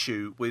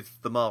 issue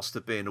with the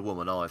Master being a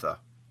woman either.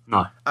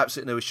 No.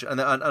 Absolutely no issue.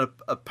 And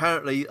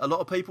apparently a lot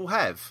of people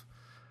have,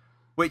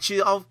 which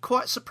I'm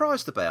quite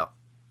surprised about,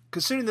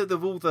 considering that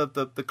they've all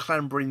the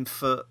clambering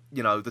for,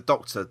 the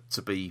Doctor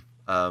to be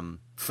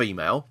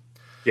female.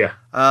 Yeah.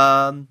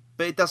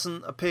 But it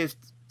doesn't appear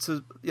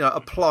to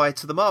apply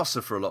to the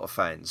Master for a lot of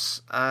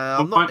fans.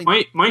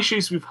 My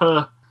issues with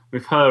her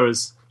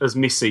as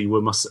Missy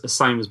were the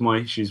same as my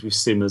issues with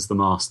Sim as the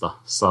Master.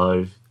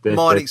 So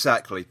mine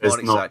exactly.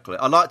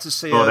 I'd like to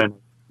see her.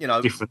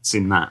 Difference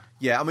in that.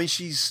 Yeah, I mean,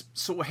 she's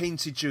sort of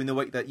hinted during the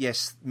week that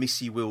yes,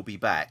 Missy will be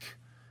back.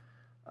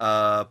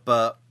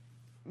 But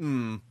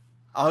I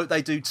hope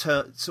they do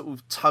sort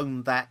of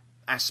tone that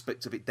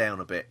aspect of it down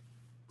a bit.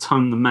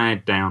 Tone the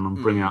mad down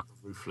and bring out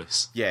the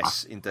ruthless.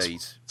 Yes, indeed.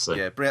 So.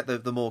 Yeah, bring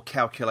out the more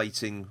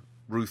calculating,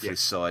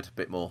 ruthless side a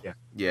bit more.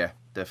 Yeah,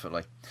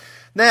 definitely.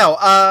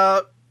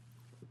 Now,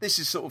 this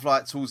is sort of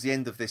like towards the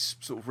end of this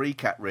sort of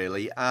recap,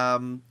 really.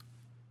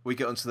 We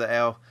get onto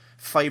our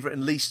favourite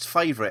and least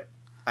favourite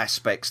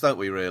aspects, don't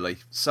we, really?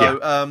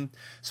 So,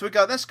 so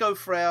let's go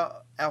for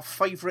our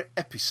favourite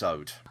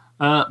episode.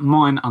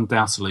 Mine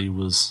undoubtedly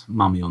was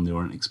Mummy on the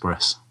Orient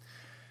Express.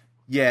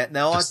 Yeah,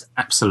 now I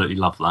absolutely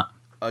love that.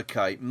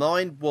 Okay,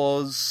 mine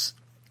was...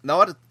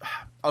 Now,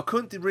 I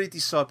couldn't really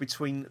decide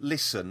between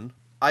Listen,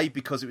 A,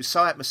 because it was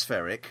so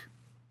atmospheric,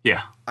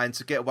 and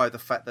to get away with the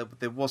fact that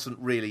there wasn't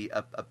really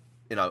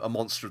a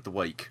monster of the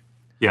week.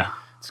 Yeah.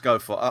 To go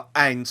for,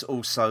 and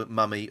also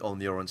Mummy on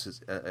the Orient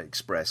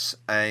Express.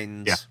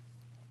 And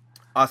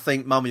I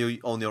think Mummy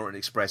on the Orient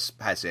Express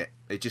has it.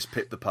 It just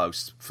pipped the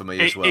post for me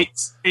as well.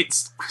 It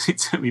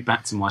took me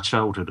back to my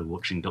childhood of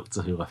watching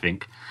Doctor Who, I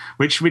think,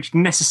 which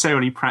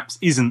necessarily perhaps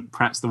isn't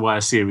the way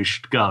a series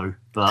should go.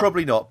 But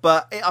probably not.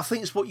 But I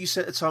think it's what you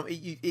said at the time.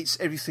 It's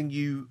everything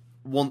you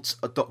want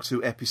a Doctor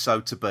Who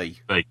episode to be.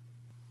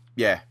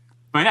 Yeah.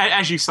 I mean,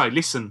 as you say,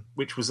 Listen,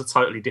 which was a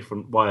totally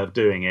different way of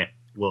doing it,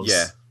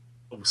 was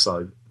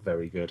also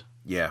very good.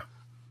 Yeah.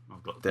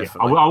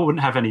 Definitely. I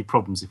wouldn't have any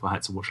problems if I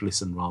had to watch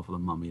Listen rather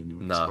than Mummy and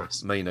the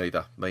Express. Me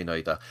neither.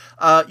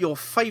 Your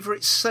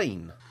favourite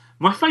scene?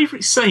 My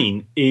favourite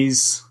scene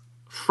is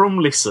from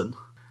Listen,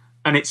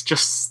 and it's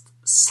just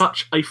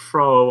such a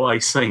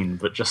throwaway scene,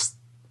 but just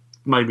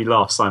made me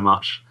laugh so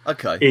much.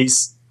 Okay.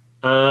 Is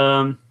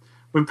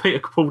when Peter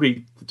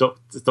Capaldi,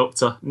 the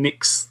Doctor,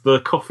 nicks the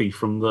coffee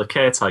from the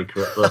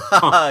caretaker at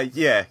the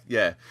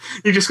yeah.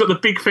 You just got the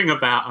big thing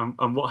about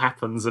and what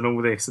happens and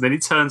all this, and then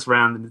it turns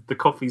around and the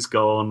coffee's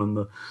gone and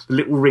the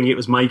little ring it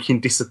was making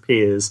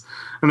disappears,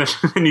 and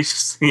then you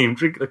just see him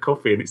drink the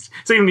coffee, and it's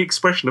even the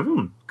expression of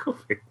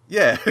coffee.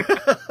 Yeah.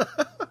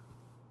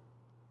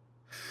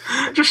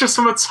 just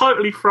from a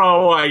totally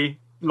throwaway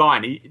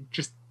line, he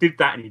just did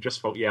that, and you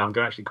just thought, I'm going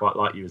to actually quite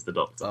like you as the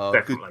Doctor.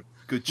 Definitely.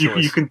 Good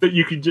choice.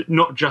 You can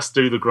not just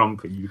do the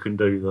grumpy. You can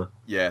do the...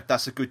 Yeah,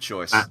 that's a good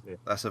choice.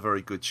 That's a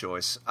very good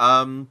choice.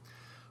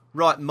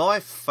 Right, my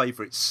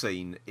favourite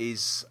scene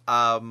is...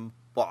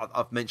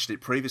 I've mentioned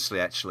it previously,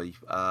 actually,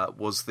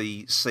 was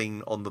the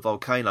scene on the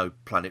volcano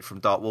planet from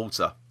Dark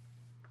Water.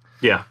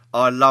 Yeah.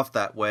 I love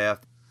that, where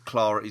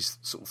Clara is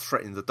sort of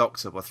threatening the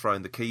Doctor by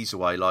throwing the keys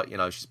away, like,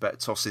 she's about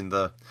tossing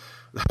the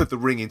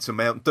ring into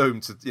Mount Doom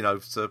to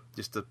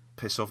just to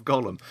piss off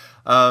Gollum.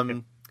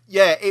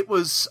 Yeah, it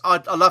was. I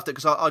loved it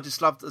because I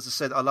just loved, as I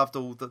said, I loved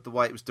all the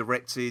way it was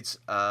directed.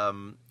 I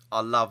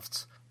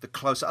loved the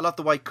close. I loved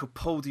the way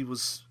Capaldi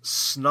was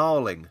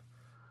snarling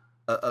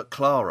at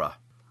Clara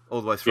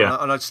all the way through,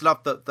 and I just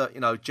loved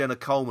that Jenna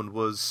Coleman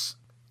was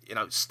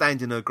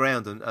standing her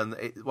ground and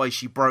the way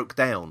she broke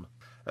down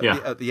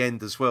at the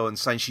end as well and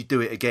saying she'd do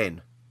it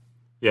again.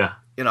 Yeah,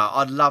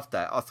 I loved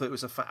that. I thought it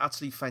was a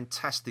utterly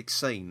fantastic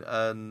scene,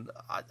 and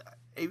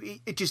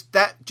it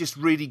just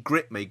really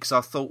gripped me because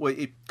I thought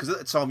because at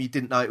the time you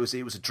didn't know it was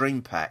a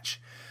dream patch,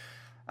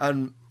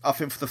 and I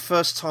think for the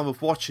first time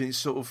of watching it's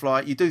sort of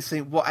like you do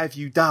think, what have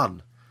you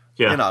done?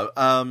 Yeah.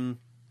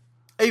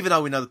 Even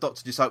though we know the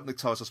Doctor just opened the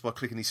TARDIS by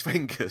clicking his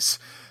fingers,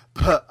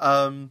 but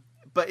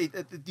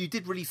you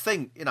did really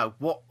think,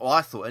 what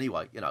I thought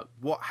anyway.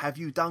 What have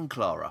you done,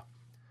 Clara?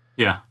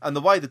 Yeah. And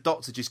the way the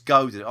Doctor just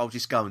goaded it, I'll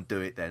just go and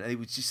do it then. And he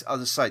was just,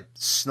 as I say,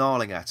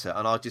 snarling at her.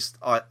 And I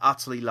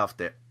utterly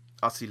loved it.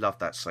 Utterly loved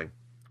that scene.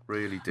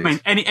 Really did. I mean,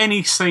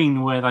 any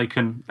scene where they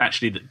can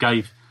actually, that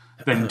gave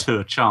them two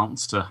a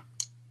chance to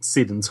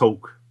sit and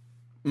talk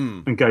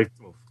and gave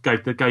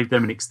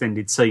them an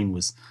extended scene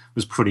was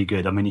pretty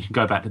good. I mean, you can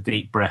go back to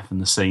Deep Breath and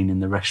the scene in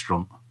the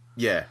restaurant.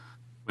 Yeah.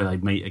 Where they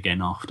meet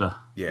again after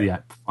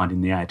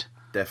finding the ad.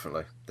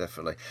 Definitely.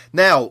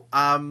 Now,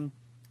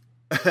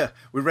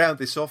 we round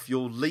this off.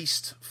 Your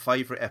least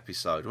favourite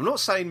episode. I'm not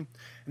saying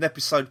an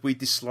episode we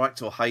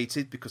disliked or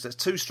hated, because that's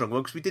too strong,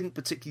 because we didn't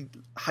particularly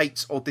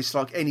hate or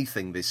dislike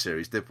anything this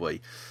series, did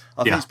we?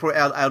 I think it's probably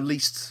our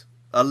least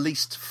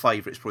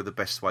favourite is probably the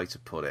best way to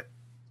put it.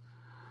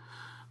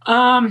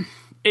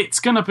 It's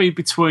going to be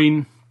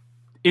between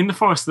In the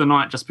Forest of the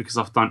Night, just because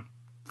I don't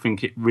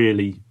think it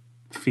really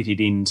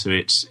fitted into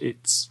it.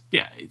 It's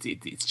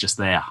just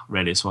there,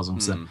 really, as far as I'm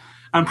concerned.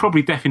 And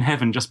probably Death in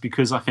Heaven, just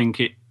because I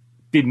think it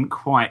didn't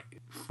quite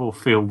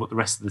fulfil what the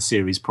rest of the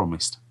series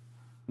promised.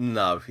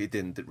 No, it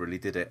didn't. It really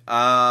did it.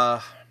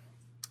 For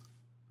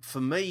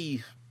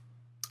me,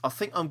 I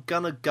think I'm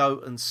gonna go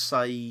and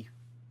say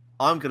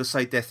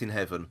Death in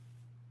Heaven.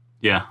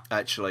 Yeah,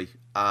 actually,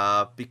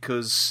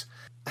 because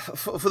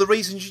for the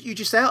reasons you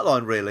just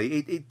outlined,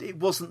 really, it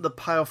wasn't the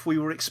payoff we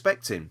were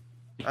expecting,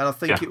 and I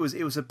think it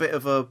was a bit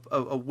of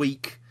a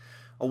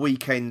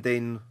weekend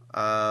in.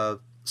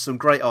 Some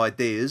great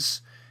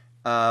ideas.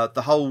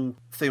 The whole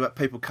thing about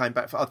people came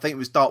back. I think it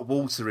was Dark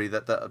Watery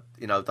that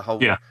the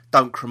whole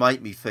 "don't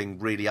cremate me" thing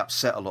really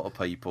upset a lot of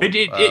people.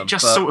 It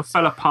just sort of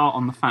fell apart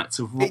on the fact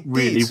of what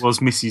really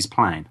was Missy's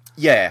plan.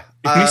 Yeah,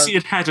 if Missy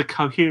had a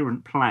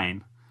coherent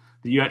plan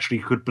that you actually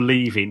could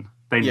believe in,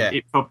 then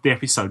the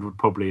episode would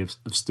probably have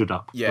stood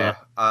up. Yeah,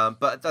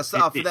 but that's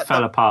it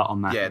fell apart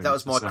on that. Yeah, that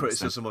was my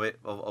criticism of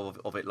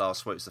it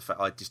last week. Was the fact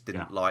I just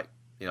didn't like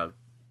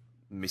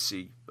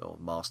Missy or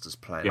Master's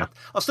plan. Yeah.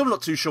 I'm still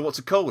not too sure what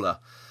to call her.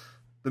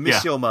 The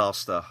Missy or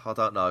Master, I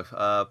don't know.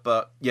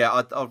 But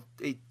yeah,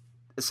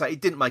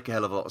 it didn't make a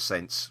hell of a lot of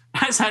sense.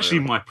 That's actually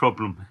my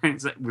problem.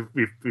 It's that with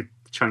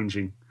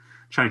changing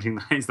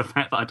that is the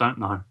fact that I don't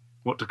know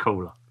what to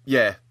call her.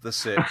 Yeah,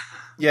 that's it.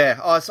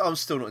 Yeah, I'm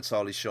still not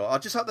entirely sure. I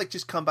just hope they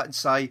just come back and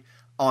say,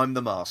 "I'm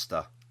the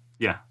Master."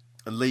 Yeah,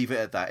 and leave it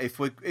at that.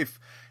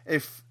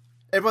 If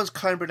everyone's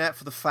clamoring out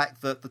for the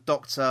fact that the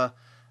Doctor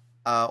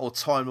or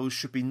Time Lords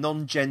should be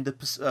non-gender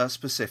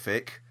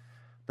specific,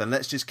 then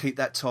let's just keep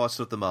that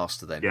title of the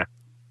Master then.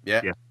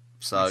 Yeah.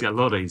 So it's a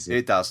lot easier.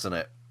 It does, doesn't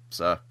it?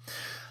 So,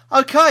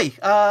 okay.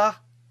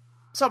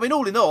 So I mean,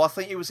 all in all, I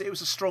think it was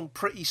a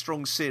pretty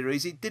strong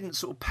series. It didn't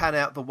sort of pan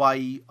out the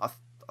way I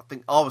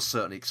think I was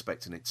certainly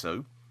expecting it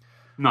to.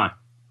 No.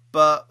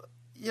 But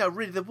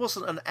really, there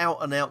wasn't an out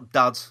and out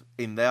dud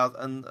in there,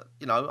 and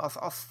I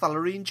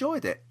thoroughly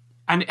enjoyed it.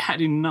 And it had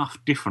enough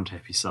different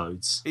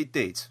episodes. It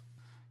did.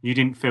 You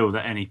didn't feel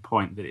at any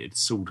point that it had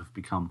sort of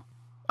become.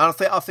 And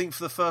I think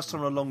for the first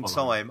time in a long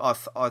time, I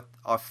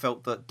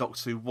felt that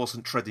Doctor Who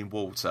wasn't treading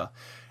water.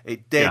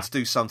 It dared to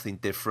do something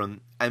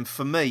different, and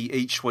for me,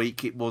 each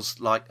week it was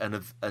like an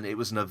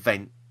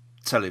event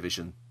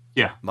television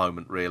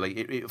moment.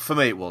 Really, for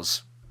me, it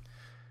was.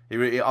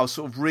 I was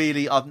sort of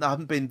really. I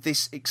haven't been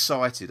this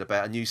excited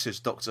about a new series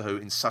of Doctor Who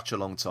in such a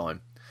long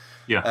time.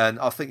 Yeah, and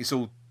I think it's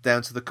all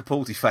down to the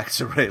Capaldi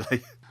factor,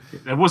 really.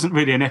 There wasn't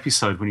really an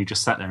episode when you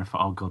just sat there and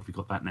thought, "Oh God, we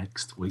got that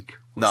next week."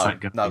 What's that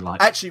going to be like?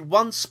 Actually,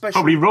 one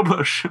special probably Robert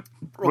of Sherwood.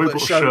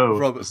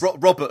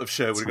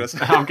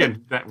 I'm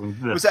getting that one.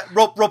 Was that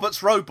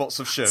Robert's Robots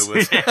of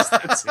Sherwood? Yes,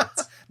 that's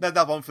it.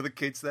 Another one for the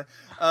kids there.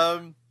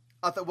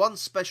 I think one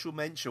special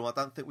mention I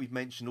don't think we've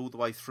mentioned all the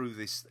way through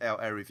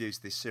our reviews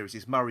of this series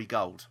is Murray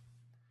Gold,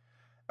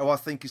 who I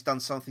think has done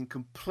something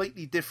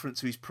completely different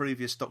to his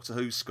previous Doctor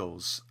Who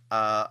scores.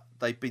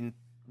 They've been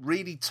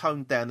really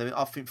toned down.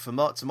 I think, to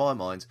my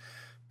mind,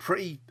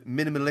 pretty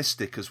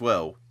minimalistic as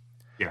well.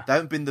 Yeah, they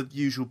haven't been the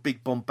usual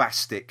big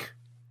bombastic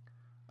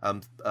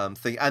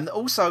thing, and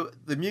also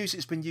the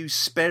music's been used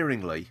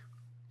sparingly.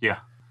 Yeah,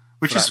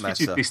 which has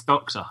fitted this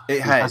Doctor.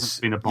 It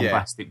hasn't been a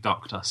bombastic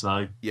Doctor,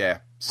 so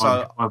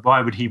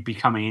why would he be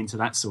coming into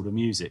that sort of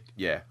music?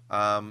 Yeah,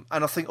 and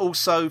I think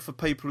also for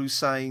people who are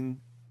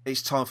saying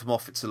it's time for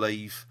Moffat to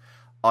leave,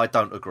 I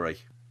don't agree.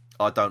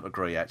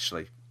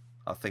 Actually.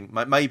 I think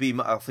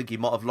he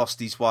might have lost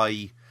his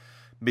way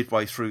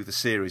midway through the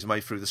series, maybe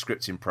through the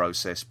scripting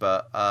process.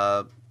 But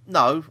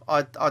no,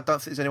 I don't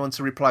think there's anyone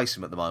to replace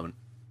him at the moment.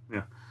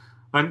 Yeah,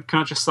 and can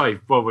I just say,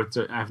 while we're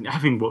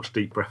having watched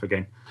Deep Breath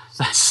again,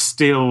 that's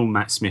still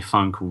Matt Smith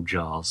phone call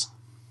jars.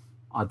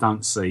 I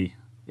don't see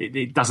it.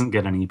 It doesn't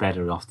get any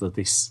better after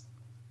this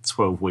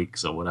 12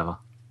 weeks or whatever.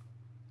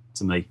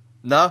 To me,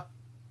 no.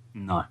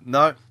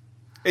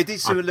 It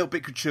did seem a little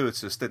bit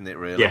gratuitous, didn't it?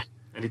 Really? Yeah.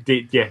 And it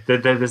did, yeah.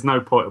 There's no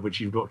point at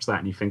which you watch that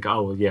and you think,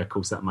 oh, well, yeah, of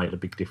course that made a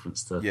big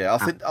difference to. Yeah, I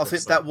think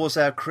that was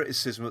our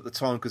criticism at the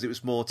time, because it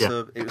was more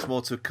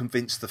to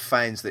convince the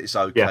fans that it's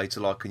okay to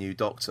like a new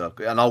Doctor,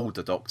 an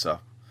older Doctor,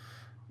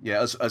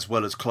 Yeah, as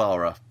well as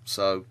Clara.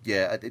 So,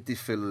 yeah, it did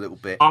feel a little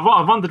bit...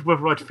 I wondered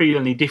whether I'd feel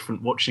any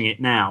different watching it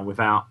now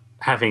without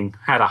having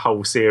had a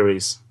whole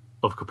series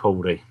of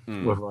Capaldi.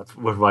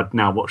 Whether I'd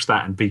now watch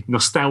that and be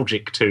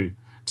nostalgic to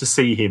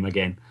see him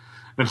again.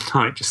 And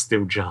it just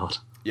still jarred.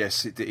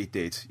 Yes, it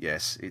did.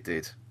 Yes, it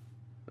did.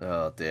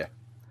 Oh, dear.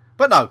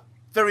 But no,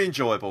 very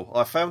enjoyable.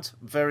 I found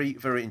very,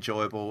 very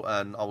enjoyable,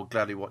 and I will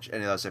gladly watch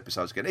any of those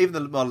episodes again.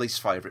 Even my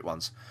least favourite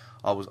ones,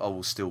 I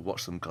will still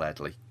watch them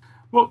gladly.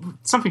 Well,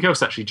 something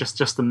else actually, just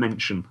to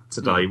mention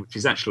today, which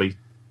is actually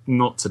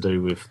not to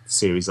do with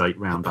Series 8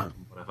 Roundup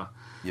and whatever,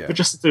 but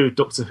just to do with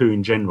Doctor Who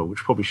in general, which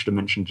probably should have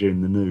mentioned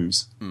during the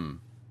news.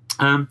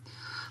 The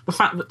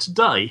fact that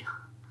today,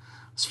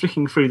 I was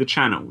flicking through the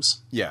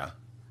channels,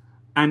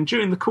 and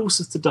during the course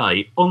of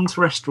today, on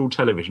terrestrial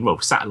television, well,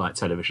 satellite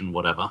television,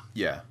 whatever,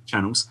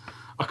 channels,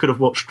 I could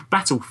have watched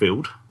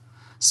Battlefield,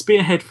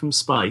 Spearhead from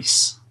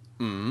Space,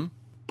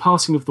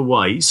 Parting of the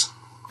Ways,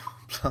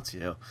 bloody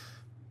hell.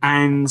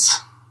 And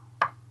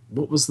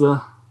what was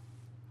the...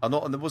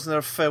 wasn't there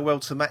a Farewell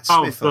to Matt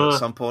Smith at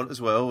some point as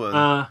well?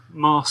 And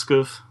Mask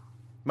of...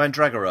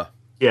 Mandragora.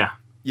 Yeah.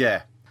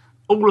 Yeah.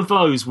 All of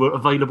those were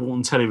available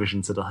on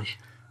television today.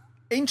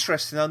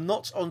 Interesting, they're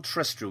not on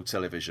terrestrial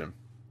television.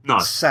 No.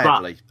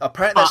 Sadly.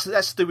 Apparently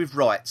that's to do with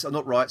rights, or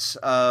not rights,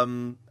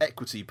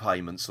 equity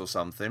payments or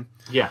something.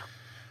 Yeah.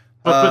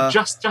 But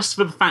just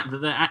for the fact that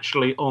they're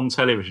actually on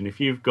television, if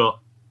you've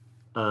got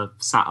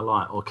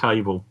satellite or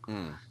cable...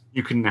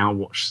 you can now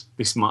watch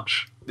this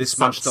much.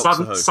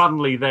 Doctor Who.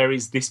 Suddenly there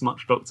is this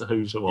much Doctor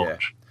Who to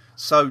watch. Yeah.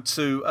 So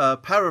to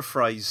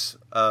paraphrase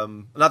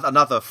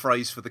another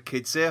phrase for the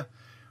kids here,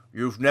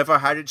 you've never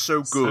had it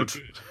so good.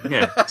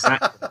 Yeah,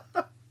 exactly.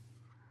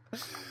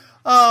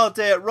 Oh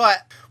dear, right.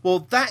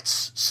 Well,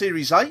 that's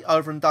Series 8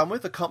 over and done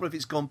with. I can't believe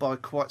it's gone by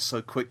quite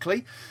so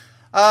quickly.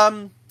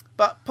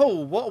 But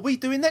Paul, what are we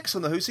doing next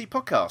on the Who's He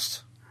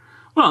podcast?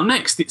 Well,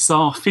 next it's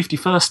our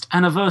 51st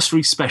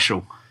anniversary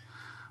special.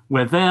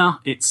 Where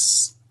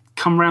it's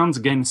come round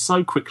again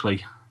so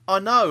quickly. I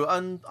know,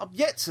 and I'm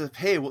yet to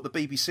hear what the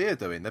BBC are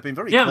doing. They've been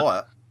very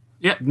quiet.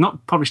 Yeah,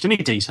 not published any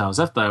details,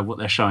 have they, of what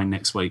they're showing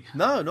next week?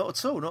 No,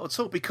 not at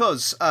all,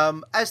 because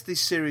as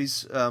this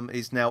series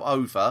is now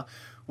over,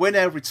 we're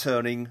now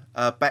returning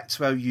back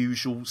to our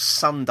usual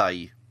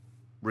Sunday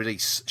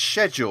release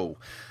schedule.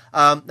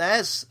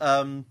 As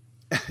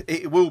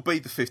it will be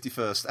the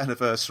 51st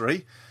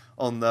anniversary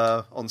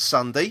on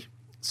Sunday,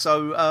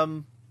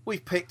 so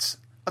we've picked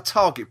a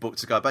Target book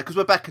to go back, because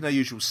we're back in our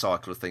usual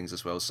cycle of things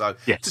as well. So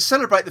to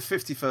celebrate the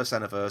 51st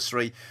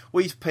anniversary,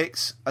 we've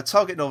picked a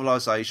Target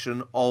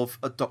novelisation of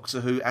a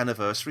Doctor Who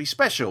anniversary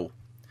special.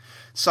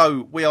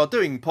 So we are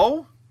doing,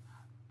 Paul,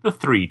 The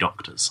Three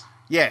Doctors.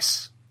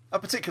 Yes, a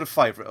particular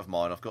favourite of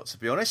mine, I've got to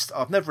be honest.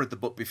 I've never read the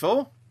book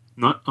before.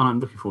 No, I'm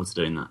looking forward to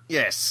doing that.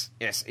 Yes,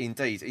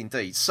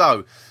 indeed.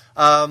 So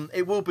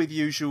it will be the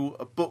usual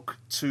book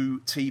to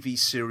TV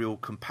serial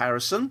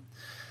comparison.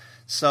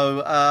 So,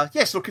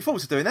 yes, looking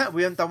forward to doing that.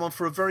 We haven't done one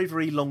for a very,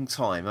 very long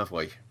time, have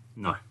we?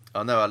 No.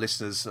 I know our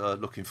listeners are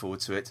looking forward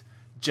to it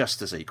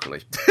just as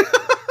equally.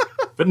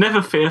 But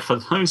never fear, for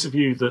those of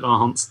you that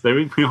aren't, we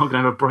are going to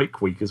have a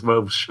break week as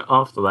well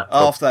after that.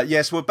 After that,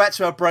 yes. We're back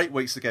to our break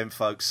weeks again,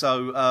 folks.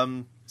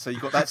 So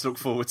you've got that to look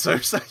forward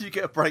to. So you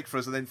get a break for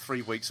us and then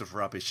 3 weeks of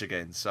rubbish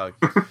again. So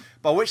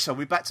by which time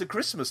we're back to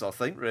Christmas, I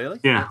think, really.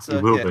 Yeah,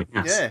 we will be,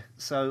 yes.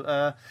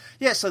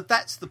 Yeah, so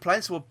that's the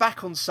plan. So we're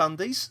back on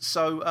Sundays.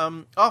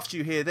 So after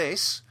you hear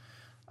this,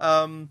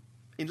 in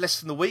less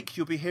than a week,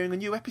 you'll be hearing a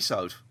new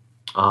episode.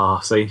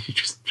 So you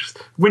just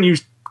when you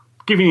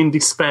giving in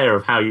despair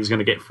of how you was going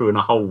to get through in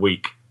a whole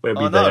week,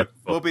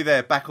 we'll be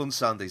there back on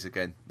Sundays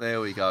again.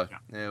 There we go. Yeah.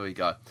 There we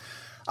go.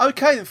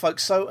 Okay then,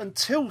 folks. So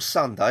until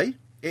Sunday,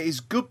 it is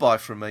goodbye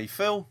from me,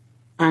 Phil.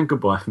 And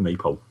goodbye from me,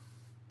 Paul.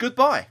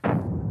 Goodbye.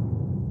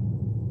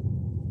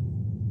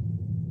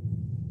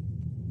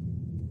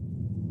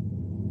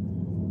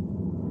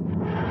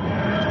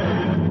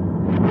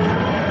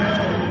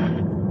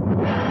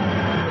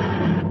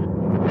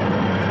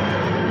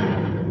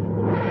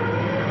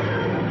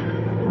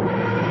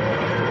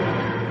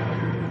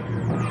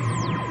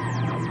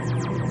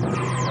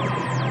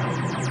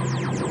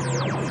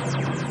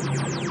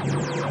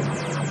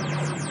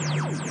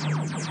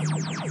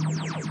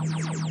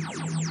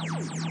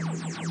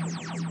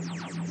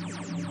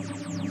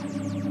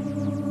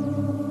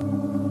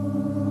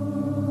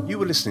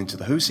 Listening to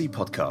the Who's He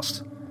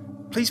podcast.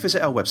 Please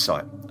visit our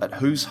website at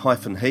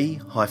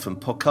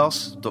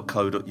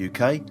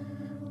whos-he-podcast.co.uk.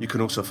 You can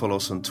also follow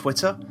us on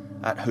Twitter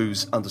at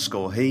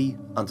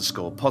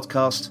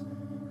whos_he_podcast.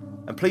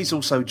 And please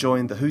also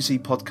join the Who's He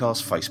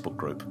podcast Facebook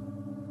group.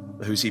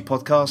 The Who's He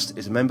podcast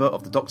is a member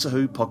of the Doctor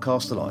Who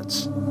Podcast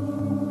Alliance.